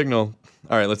fucking signal.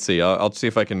 All right, let's see. I'll see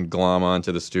if I can glom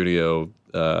onto the studio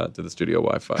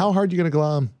Wi-Fi. How hard you gonna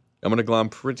glom? I'm gonna glom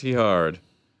pretty hard.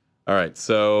 All right,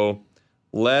 so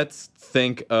let's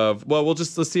think of. Well,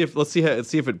 let's see if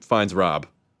it finds Rob.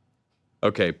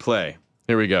 Okay, play.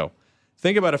 Here we go.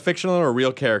 Think about a fictional or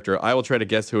real character. I will try to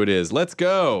guess who it is. Let's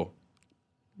go.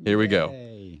 Here we go.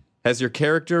 Has your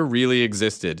character really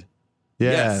existed?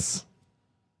 Yes.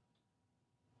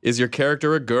 Is your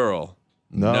character a girl?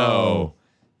 No.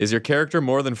 Is your character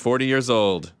more than 40 years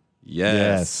old?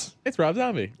 Yes. It's Rob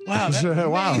Zombie. Wow. That's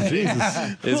Wow,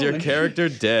 Jesus. Is your character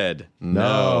dead?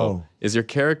 No. Is your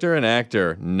character an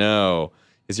actor? No.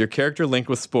 Is your character linked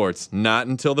with sports? Not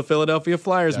until the Philadelphia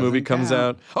Flyers movie comes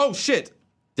out. Oh, shit.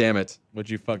 Damn it. Would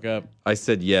you fuck up? I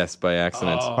said yes by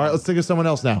accident. All right, let's think of someone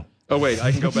else now. Oh, wait.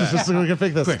 I can go back. Just so we can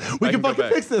fix this. We I can can go fucking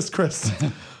back. fix this, Chris.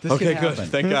 This Okay, good.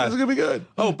 Thank is God. gonna be good.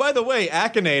 Oh, by the way,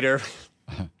 Akinator.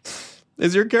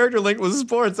 Is your character linked with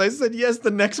sports? I said yes. The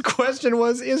next question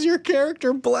was, is your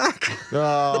character black?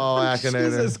 Oh, Akinator.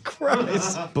 Jesus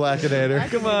Christ. Blackinator.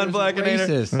 Come on, Blackinator.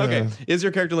 Racist. Okay. Is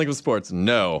your character linked with sports?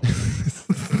 No.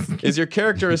 Is your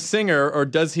character a singer, or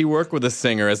does he work with a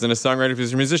singer, as in a songwriter,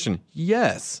 producer, musician?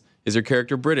 Yes. Is your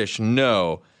character British?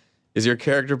 No. Is your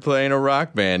character playing a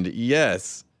rock band?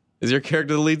 Yes. Is your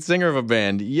character the lead singer of a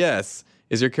band? Yes.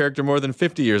 Is your character more than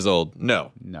 50 years old?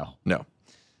 No. No. No.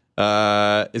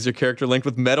 Is your character linked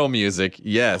with metal music?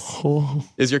 Yes.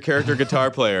 Is your character a guitar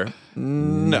player?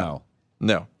 No.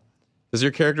 No. Does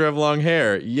your character have long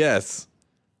hair? Yes.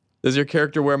 Does your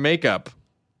character wear makeup?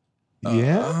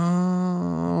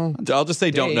 Yeah. I'll just say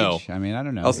don't know. Stage. I mean, I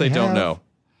don't know. I'll say don't have- know.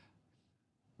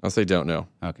 I'll say don't know.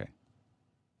 Okay.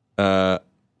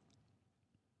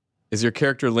 Is your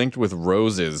character linked with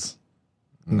roses?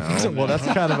 No. Well, that's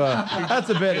kind of that's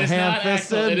a bit It is not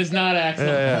Axel. It ham-fisted. is not Axel.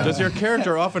 Does your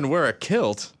character often wear a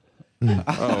kilt? Oh,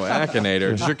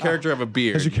 Akinator. Does your character have a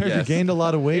beard? Has your character Yes. gained a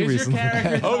lot of weight Is your recently?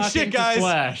 character Oh, talking shit, to guys.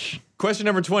 Flash? Question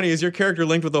number 20. Is your character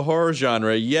linked with the horror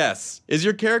genre? Yes. Is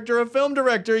your character a film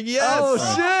director? Yes. Oh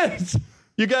shit!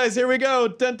 You guys, here we go.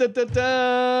 Dun, dun, dun,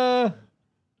 dun.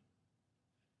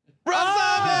 Rob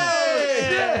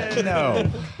Zombie! No.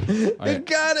 You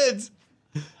got it.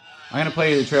 I'm going to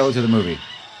play you the trailer to the movie.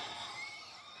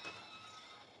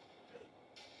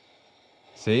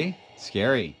 See?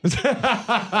 Scary.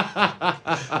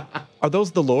 Are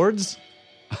those the Lords?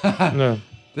 No.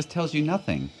 This tells you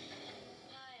nothing.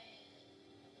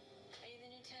 Are you the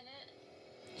new tenant?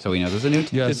 So we know there's a new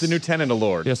Yes. It's the new tenant of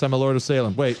Lord. Yes, I'm a Lord of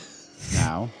Salem. Wait.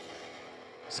 now.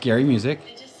 Scary music.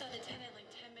 I just saw the tenant like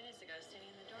 10 minutes ago standing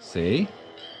in the doorway. See?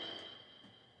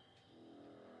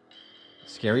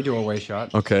 Scary doorway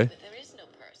shot. Okay. But there is no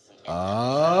person.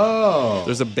 Oh.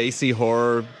 There's a bassy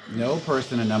horror. No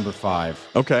person in number 5.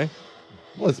 Okay.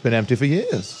 Well, it's been empty for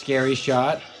years. Scary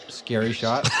shot. Scary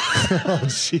shot. Oh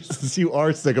Jesus, you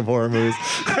are sick of horror movies.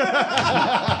 Sick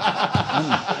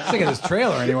of this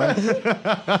trailer anyway.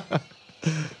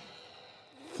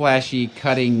 Flashy,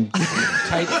 cutting,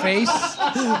 tight face.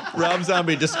 Rob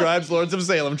Zombie describes Lords of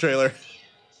Salem trailer.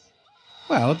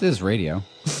 Well, it is radio.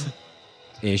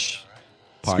 Ish.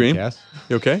 Scream? Podcast.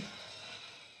 You okay?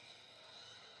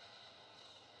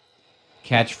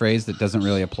 Catchphrase that doesn't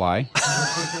really apply.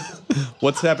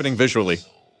 What's happening visually?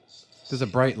 There's a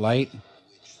bright light.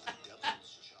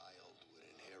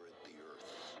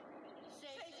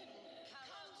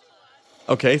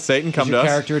 Okay, Satan, come Is to your us.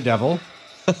 character a devil?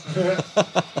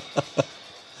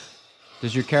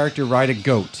 Does your character ride a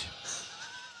goat?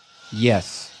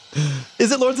 Yes.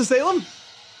 Is it Lords of Salem?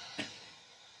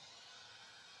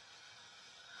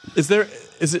 Is there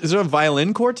a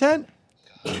violin quartet?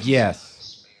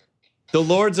 Yes. The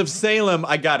Lords of Salem,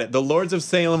 I got it. The Lords of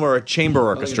Salem are a chamber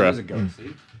orchestra. There's a goat,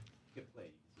 see?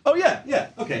 Oh yeah,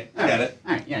 okay, I got it.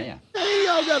 All right, yeah. Hey,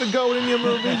 y'all got a goat in your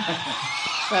movie.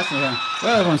 Fascinating.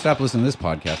 Well, everyone stop listening to this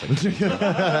podcast.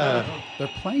 They're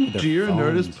playing with their Dear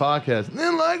phones. Nerdist podcast. I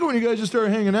didn't like it when you guys just started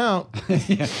hanging out.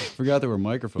 Yeah, forgot there were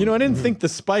microphones. You know, I didn't think the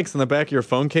spikes on the back of your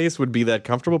phone case would be that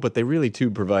comfortable, but they really do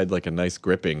provide like a nice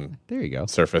gripping There you go.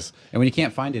 surface. And when you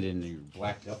can't find it in your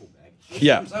black duffel bag.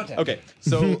 Yeah. Okay.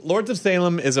 So Lords of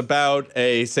Salem is about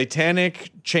a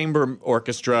satanic chamber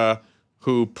orchestra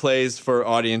who plays for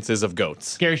audiences of goats.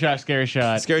 Scary shot, scary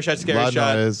shot. Scary shot, scary Loud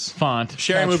shot. noise. Font.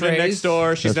 Sherry moved in Catchphrase. next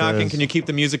door. She's Catchphrase. knocking. Can you keep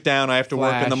the music down? I have to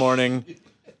work in the Flash. morning.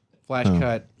 Flash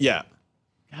cut. Yeah.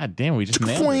 God damn, we just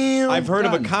nailed it. I've heard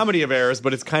of a comedy of errors,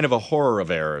 but it's kind of a horror of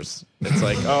errors. It's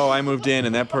like, oh, I moved in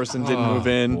and that person didn't move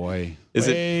in. Boy. Is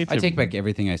it? I take back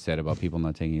everything I said about people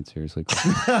not taking it seriously.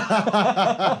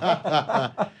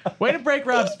 Way to break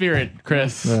Rob's spirit,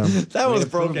 Chris. That was to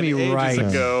prove broken me ages right.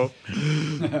 ago.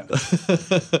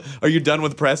 Are you done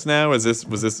with press now? Is this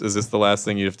the last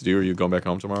thing you have to do? Or are you going back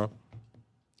home tomorrow?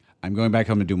 I'm going back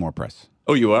home to do more press.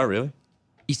 Oh, you are really?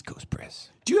 East Coast press.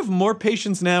 Do you have more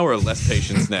patience now or less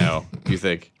patience now? Do you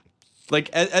think? Like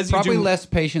as you Probably do, less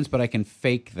patience, but I can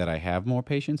fake that I have more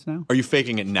patience now. Are you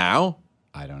faking it now?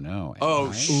 I don't know.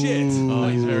 Oh shit! Oh,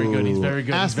 he's very good. He's very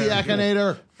good. Ask He's the very good.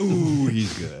 Akinator. Ooh,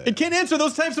 he's good. It can't answer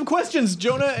those types of questions,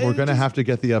 Jonah. We're gonna have to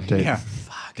get the update. Yeah.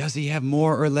 Does he have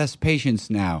more or less patience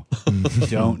now?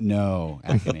 Don't know.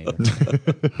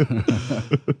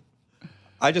 Akinator.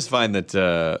 I just find that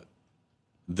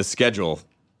the schedule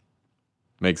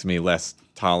makes me less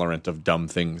tolerant of dumb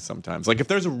things sometimes. Like if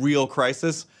there's a real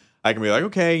crisis, I can be like,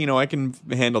 okay, I can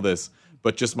handle this.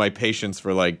 But just my patience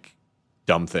for like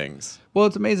dumb things. Well,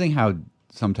 it's amazing how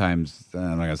sometimes, I'm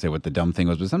not going to say what the dumb thing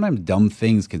was, but sometimes dumb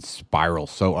things can spiral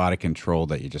so out of control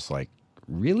that you're just like,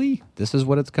 really? This is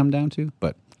what it's come down to?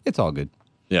 But it's all good.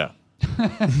 Yeah.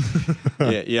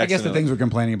 I guess the things we're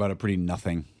complaining about are pretty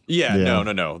nothing. Yeah, Yeah.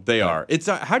 no. They are. It's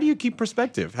how do you keep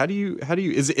perspective? How do you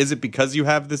is it because you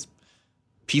have this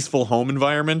peaceful home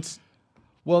environment?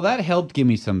 Well, that helped give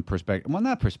me some perspective. Well,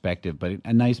 not perspective, but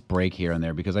a nice break here and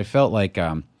there because I felt like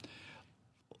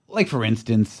for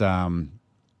instance, when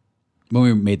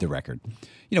we made the record,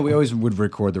 we always would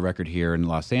record the record here in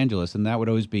Los Angeles, and that would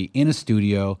always be in a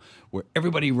studio where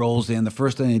everybody rolls in. The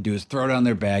first thing they do is throw down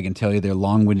their bag and tell you their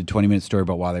long-winded 20-minute story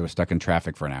about why they were stuck in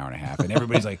traffic for an hour and a half. And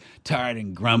everybody's like tired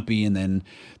and grumpy, and then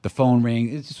the phone rang.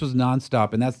 It just was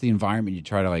nonstop, and that's the environment you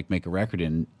try to like make a record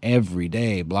in every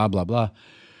day, blah, blah, blah.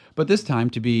 But this time,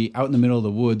 to be out in the middle of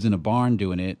the woods in a barn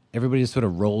doing it, everybody just sort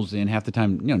of rolls in. Half the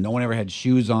time, no one ever had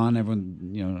shoes on.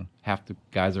 Everyone, half the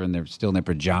guys are still in their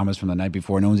pajamas from the night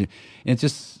before. No one's. And it's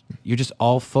just you're just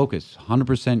all focused,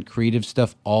 100% creative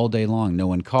stuff all day long. No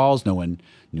one calls. No one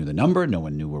knew the number. No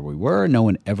one knew where we were. No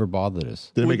one ever bothered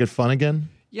us. Did it make it fun again?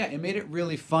 Yeah, it made it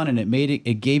really fun, and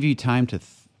it gave you time to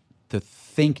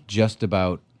think just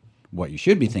about what you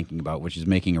should be thinking about, which is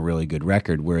making a really good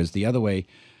record. Whereas the other way,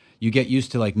 you get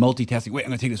used to like multitasking. Wait, I'm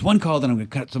going to take this one call, then I'm going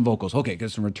to cut some vocals. Okay,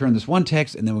 because I'm going to return this one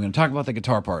text, and then we're going to talk about the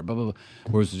guitar part. Blah blah blah.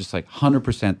 Whereas it's just like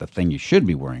 100% the thing you should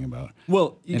be worrying about.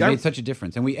 Well, it made such a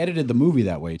difference, and we edited the movie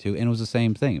that way too, and it was the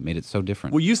same thing. It made it so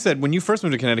different. Well, you said when you first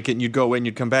moved to Connecticut, and you'd go away and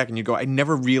you'd come back, and you'd go, I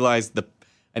never realized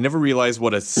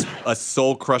what a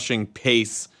soul crushing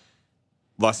pace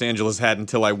Los Angeles had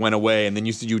until I went away, and then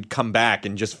you said you'd come back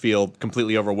and just feel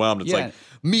completely overwhelmed. It's like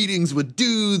meetings with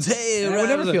dudes. Hey, and I would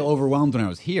never feel overwhelmed when I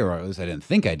was here, or at least I didn't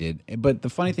think I did. But the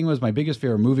funny thing was, my biggest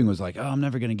fear of moving was like, oh, I'm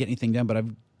never going to get anything done. But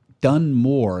I've done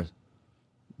more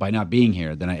by not being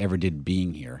here than I ever did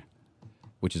being here,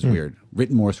 which is weird.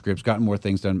 Written more scripts, gotten more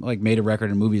things done, like made a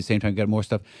record and a movie at the same time, got more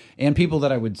stuff, and people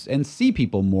that I would and see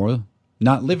people more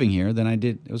not living here than I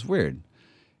did. It was weird.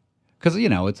 Because,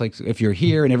 it's like if you're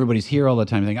here and everybody's here all the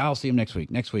time, you think, I'll see them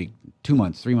next week, 2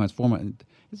 months, 3 months, 4 months.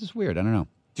 It's just weird. I don't know.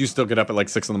 Do you still get up at like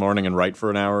 6 a.m. and write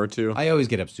for an hour or two? I always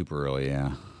get up super early,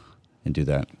 yeah, and do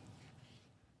that.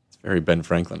 It's very Ben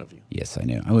Franklin of you. Yes, I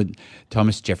know.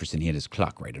 Thomas Jefferson, he had his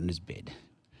clock right on his bed.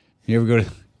 You ever go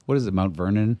to, what is it, Mount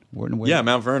Vernon? Where? Yeah,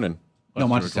 Mount Vernon. No,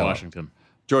 Monticello. Washington.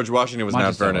 George Washington was Mount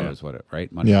Monticello Vernon. is what it,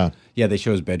 right? Yeah. Yeah, they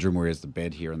show his bedroom where he has the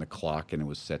bed here and the clock, and it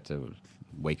was set to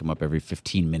wake him up every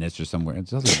 15 minutes or somewhere.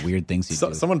 It's all these weird things he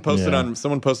does. Someone posted on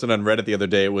Reddit the other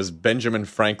day. It was Benjamin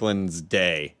Franklin's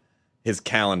day, his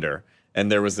calendar, and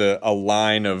there was a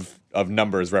line of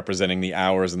numbers representing the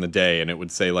hours in the day, and it would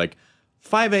say like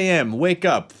 5 a.m. wake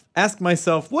up, ask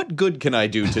myself what good can I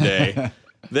do today.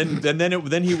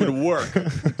 then he would work.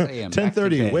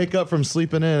 10:30 wake up from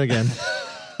sleeping in again.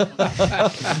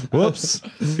 Whoops.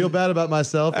 Feel bad about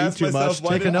myself. Ask Eat too myself,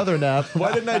 much. Take another nap.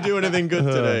 Why didn't I do anything good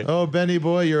today? Oh, Benny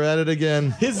boy, you're at it again.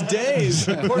 His days,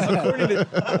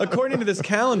 according to this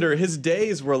calendar, his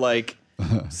days were like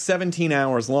 17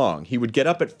 hours long. He would get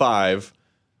up at 5,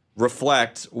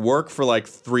 reflect, work for like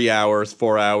 3 hours,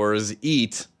 4 hours,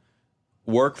 eat,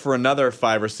 work for another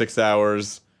 5 or 6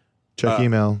 hours. Check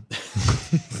email.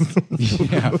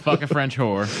 Yeah, fuck a French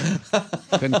whore.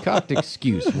 Concoct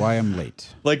excuse why I'm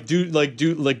late.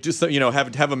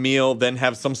 Have a meal, then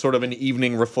have some sort of an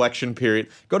evening reflection period.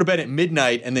 Go to bed at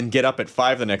midnight and then get up at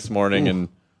 5 the next morning. And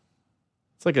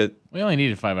it's like We only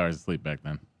needed 5 hours of sleep back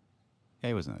then. Yeah,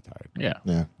 he wasn't that tired.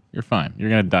 Yeah. You're fine. You're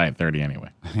gonna die at 30 anyway.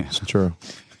 It's true.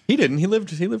 He didn't. He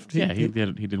lived. Yeah, he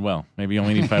did well. Maybe you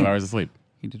only need 5 hours of sleep.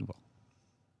 He did well.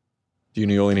 Do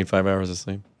you only need 5 hours of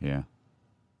sleep? Yeah.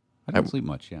 I don't sleep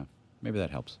much, yeah. Maybe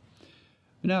that helps.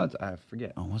 No, I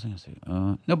forget. Oh, what was I going to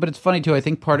say? No, but it's funny, too. I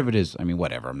think part of it is, I mean,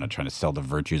 whatever. I'm not trying to sell the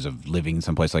virtues of living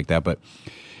someplace like that, but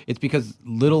it's because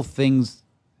little things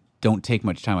don't take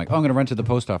much time. Like, oh, I'm going to run to the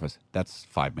post office. That's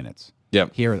 5 minutes.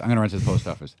 Yep. Here, I'm going to run to the post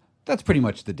office. That's pretty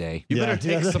much the day. You better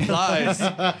take supplies.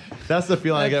 That's the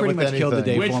feeling I get pretty with much anything. killed the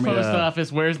day Which for me. post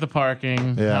office? Where's the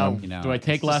parking? Yeah. How, You know, do I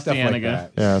take it's La just stuff like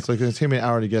Cienega? that. Yeah, it's like it's taking me an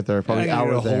hour to get there. Probably I an gotta hour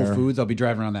go to Whole there. Foods. I'll be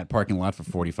driving around that parking lot for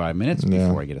 45 minutes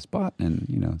before I get a spot. And,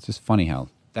 it's just funny how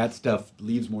that stuff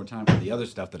leaves more time for the other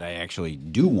stuff that I actually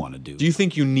do want to do. Do you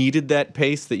think you needed that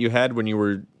pace that you had when you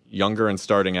were younger and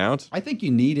starting out? I think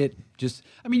you need it.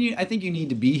 I think you need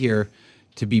to be here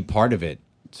to be part of it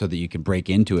so that you can break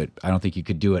into it. I don't think you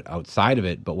could do it outside of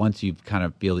it. But once you kind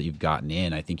of feel that you've gotten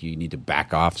in, I think you need to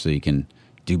back off so you can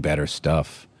do better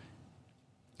stuff.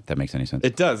 If that makes any sense.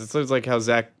 It does. It's like how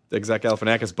Zach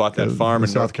Galifianakis bought that farm in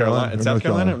South North Carolina. Carolina? In South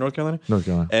Carolina? North Carolina? North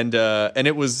Carolina. And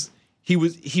it was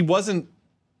he wasn't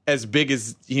as big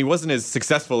as he wasn't as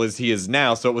successful as he is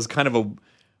now. So it was kind of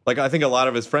I think a lot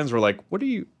of his friends were like, "What are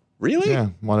you really?" Yeah,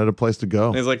 wanted a place to go.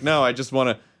 And he's like, "No, I just want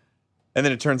to." And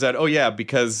then it turns out, oh yeah,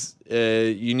 because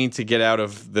you need to get out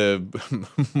of the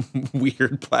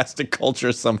weird plastic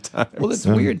culture sometimes. Well, it's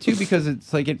weird too because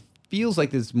it's like it feels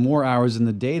like there's more hours in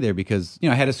the day there because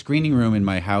I had a screening room in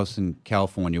my house in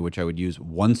California, which I would use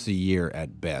once a year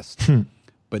at best.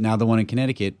 But now the one in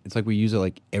Connecticut, it's like we use it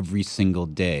like every single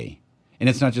day, and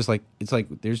it's not just like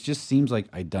there's just seems like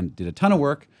I did a ton of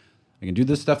work. I can do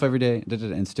this stuff every day,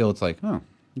 and still it's like, oh,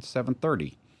 it's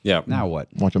 7:30. Yeah. Now what?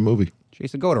 Watch a movie.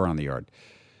 Chase a goat around the yard.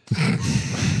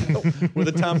 With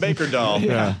a Tom Baker doll.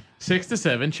 Yeah. 6 to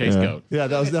 7, Chase Goat. Yeah,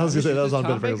 that was gonna say that was on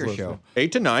Tom Ben Franklin's Baker list. show.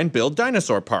 8 to 9, build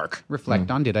dinosaur park. Reflect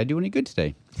on, did I do any good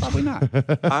today? Probably not.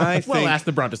 I Well, think ask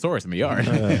the Brontosaurus in the yard.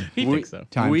 He thinks so.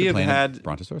 Time We to have plant had- a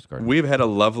Brontosaurus garden. we've had a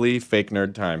lovely fake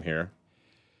nerd time here.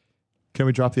 Can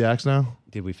we drop the axe now?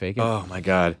 Did we fake it? Oh my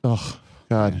god. Oh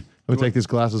God, let me take these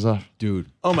glasses off. Dude.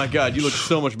 Oh my god, you look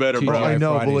so much better, bro. I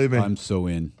know, Fridays, believe me. I'm so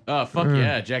in. Oh, fuck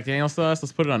yeah. Jack Daniels sauce.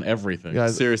 Let's put it on everything.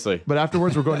 Guys, Seriously. but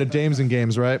afterwards we're going to Dames and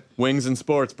Games, right? Wings and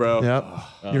sports, bro. Yep.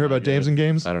 You heard about Dames and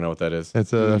Games? I don't know what that is.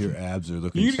 It's Your abs are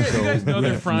looking You guys know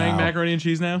they're ripped frying now. macaroni and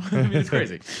cheese now? I mean, it's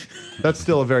crazy. that's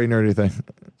still a very nerdy thing.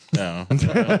 No. Was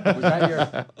that your,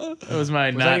 That was my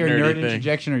was not that your nerdy nerd thing.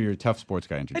 interjection or your tough sports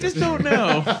guy I interjection? just don't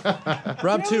know.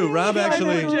 Rob too. Rob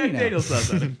actually. Jack Daniels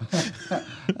sauce on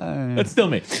it. That's still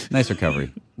me. Nice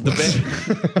recovery.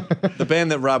 The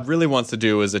band that Rob really wants to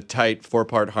do is a tight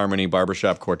 4-part harmony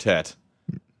barbershop quartet.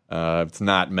 It's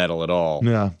not metal at all.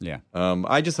 Yeah. Yeah.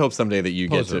 I just hope someday that you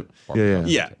Poser. get to. Yeah.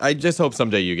 Yeah, I just hope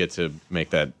someday you get to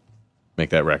make that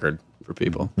record for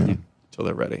people until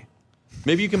they're ready.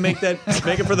 Maybe you can make it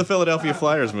for the Philadelphia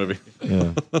Flyers movie.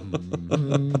 Yeah.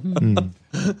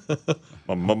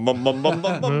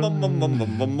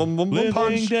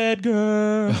 Living dead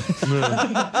girl.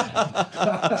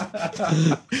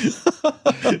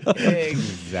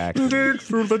 Exactly. Dig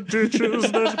through the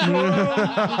ditches.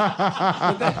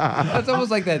 That's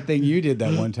almost like that thing you did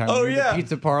that one time. Oh, Remember the yeah.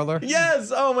 pizza parlor.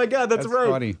 Yes. Oh my God, that's right.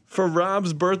 funny. For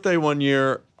Rob's birthday one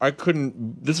year, I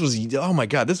couldn't. This was oh my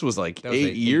God, this was like That was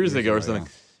 8 years ago or something.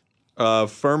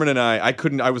 Furman and I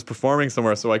couldn't. I was performing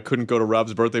somewhere, so I couldn't go to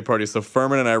Rob's birthday party. So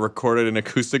Furman and I recorded an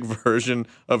acoustic version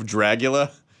of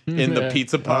Dragula in the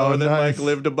pizza parlor that nice. Mike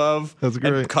lived above. That's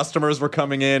great. And customers were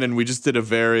coming in, and we just did a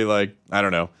very I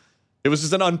don't know. It was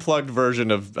just an unplugged version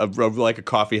of like a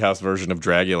coffee house version of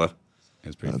Dragula, It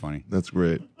was pretty funny. That's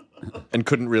great. and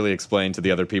couldn't really explain to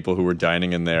the other people who were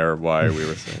dining in there why we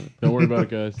were saying. Don't worry about it,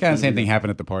 guys. Kind of the same thing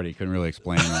happened at the party. Couldn't really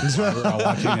explain. Like, we were all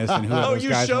watching this, and who are Oh, those you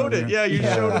guys showed over it. here? Yeah, you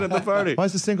showed it at the party. Why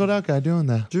is the singled out guy doing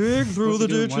that? Dig through the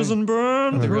ditches and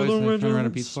burn They through really the say, winter, turn around a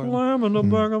pizza parlor? slam in the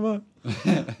back of a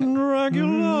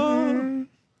Dragula.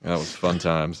 That was fun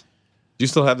times. Do you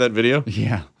still have that video?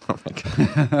 Yeah. Oh my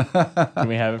God! Can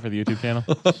we have it for the YouTube channel?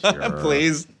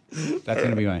 Please. That's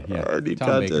gonna be my Already Tom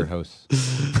got Baker it. hosts.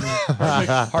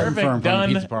 Hard and firm Perfect. from the Done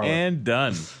pizza parlor. and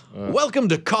done. Welcome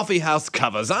to Coffee House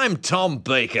Covers. I'm Tom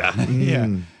Baker.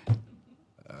 Yeah.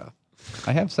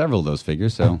 I have several of those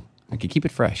figures, so I can keep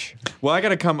it fresh. Well, I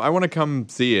gotta come. I want to come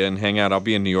see you and hang out. I'll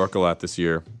be in New York a lot this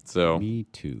year, so Me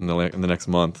too. in the next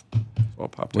month, so I'll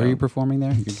pop Where are down. you performing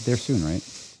there? You're there soon,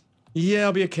 right? Yeah,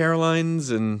 I'll be at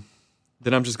Caroline's, and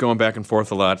then I'm just going back and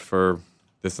forth a lot for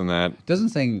this and that. Doesn't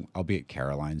saying I'll be at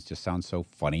Caroline's just sound so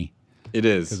funny? It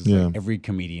is. It's Yeah. like every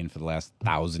comedian for the last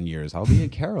 1,000 years. I'll be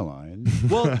at Caroline.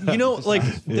 Well, you know, like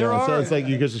there Yeah, so are. it's like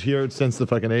you could just hear it since the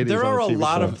fucking 80s. There on are a TV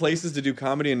lot show. of places to do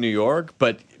comedy in New York,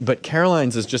 but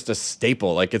Caroline's is just a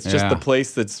staple. Like it's just Yeah. the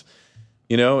place that's,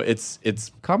 You know, it's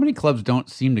Comedy clubs don't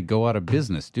seem to go out of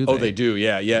business, do they? oh, they do,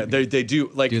 yeah, they do.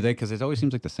 Like, Do they? Because it always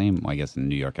seems like the same, I guess, in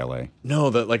New York, LA. no,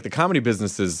 the comedy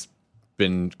business has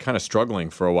been kind of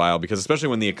struggling for a while because especially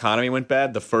when the economy went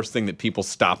bad, the first thing that people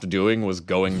stopped doing was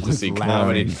going to see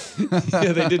comedy.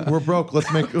 Yeah, they did. We're broke.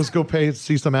 Let's go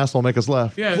see some asshole make us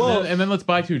laugh. Yeah, and then let's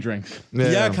buy 2 drinks.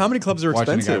 Yeah, comedy clubs are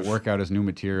Watching a expensive. guy work out his new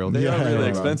material. They are really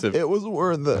expensive. It was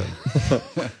worth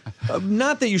it.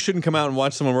 Not that you shouldn't come out and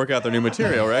watch someone work out their new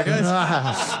material, right, guys?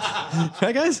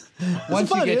 Right, guys?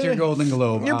 Once you get your Golden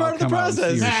Globe, You're part of the come out and see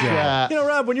process. your show. You know,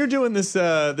 Rob, when you're doing this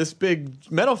this big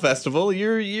metal festival,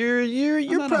 you're I'm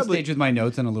not on probably stage with my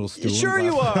notes and a little stool. sure and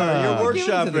you glass. are. You're Give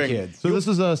it to the workshopping. kids. So this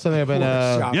is something I've been.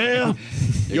 Workshop. Yeah.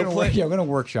 You're gonna work, I'm going to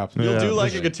workshop. You'll Yeah. do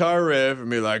like a guitar riff and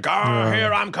be like, "Oh,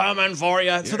 here I'm coming for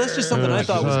you." So that's just something I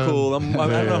thought was cool. I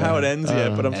don't know how it ends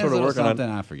yet, but I'm sort of working on it.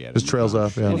 I forget. Just trails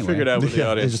off. Yeah. We'll figure it out with the Yeah,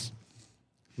 audience. just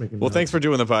making Well, noise. thanks for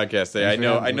doing the podcast today. I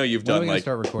know you've When are done we gonna like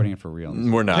start recording it for real.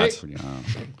 we're not. Oh.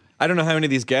 I don't know how any of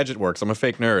these gadget works. I'm a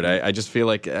fake nerd. I just feel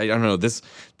like I don't know this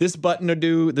button to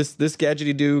do this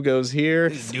gadgety do goes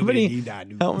here. Somebody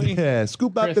help me. Yeah,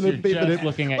 scoop up Chris, to the you're just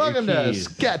looking at your Welcome to keys.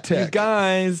 Scat You Tech.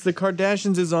 guys, the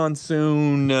Kardashians is on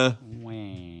soon. Wah.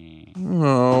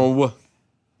 Oh,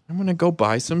 I'm gonna go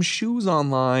buy some shoes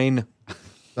online.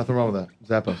 Nothing wrong with that.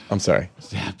 Zappos. I'm sorry.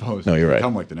 Zappos. No, you're right.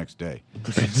 Come like the next day.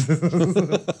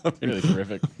 Really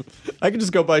terrific. I can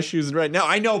just go buy shoes right now.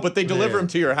 I know, but they deliver them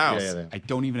to your house. Yeah. I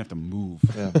don't even have to move.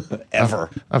 Ever.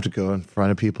 I have to go in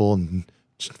front of people and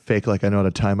just fake like I know how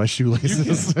to tie my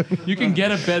shoelaces. You can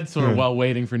get a bed sore while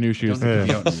waiting for new shoes. Don't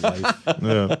be out in life.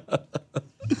 Yeah.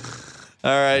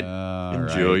 All right. All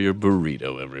Enjoy right. your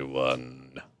burrito,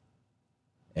 everyone.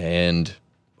 And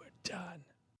we're done.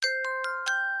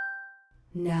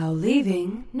 Now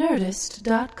leaving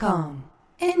Nerdist.com.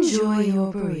 Enjoy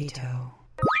your burrito.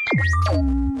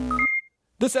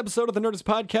 This episode of the Nerdist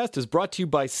Podcast is brought to you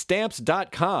by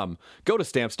Stamps.com. Go to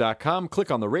Stamps.com, click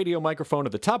on the radio microphone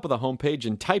at the top of the homepage,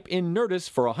 and type in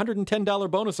Nerdist for a $110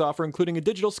 bonus offer, including a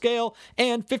digital scale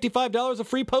and $55 of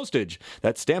free postage.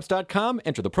 That's Stamps.com.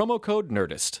 Enter the promo code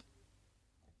Nerdist.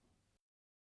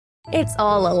 It's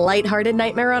all a lighthearted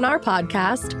nightmare on our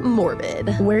podcast,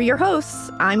 Morbid. We're your hosts.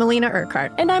 I'm Alina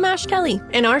Urquhart. And I'm Ash Kelly.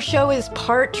 And our show is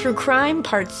part true crime,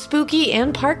 part spooky,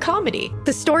 and part comedy.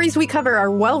 The stories we cover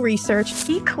are well-researched.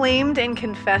 He claimed and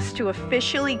confessed to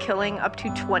officially killing up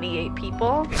to 28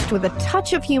 people. With a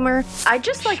touch of humor. I'd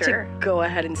just like to go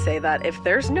ahead and say that if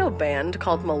there's no band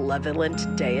called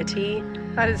Malevolent Deity,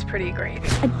 That is pretty great.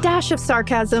 A dash of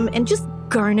sarcasm and just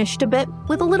garnished a bit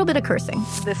with a little bit of cursing.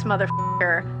 This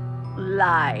motherfucker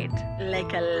lied.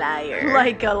 like a liar.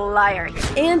 Like a liar.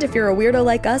 And if you're a weirdo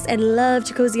like us and love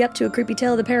to cozy up to a creepy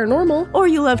tale of the paranormal, Or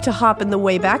you love to hop in the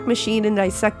Wayback Machine and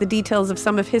dissect the details of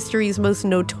some of history's most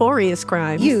notorious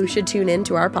crimes, you should tune in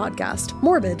to our podcast,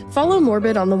 Morbid. Follow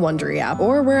Morbid on the Wondery app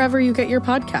or wherever you get your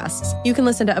podcasts. You can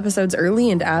listen to episodes early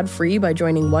and ad-free by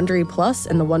joining Wondery Plus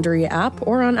in the Wondery app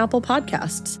or on Apple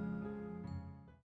Podcasts.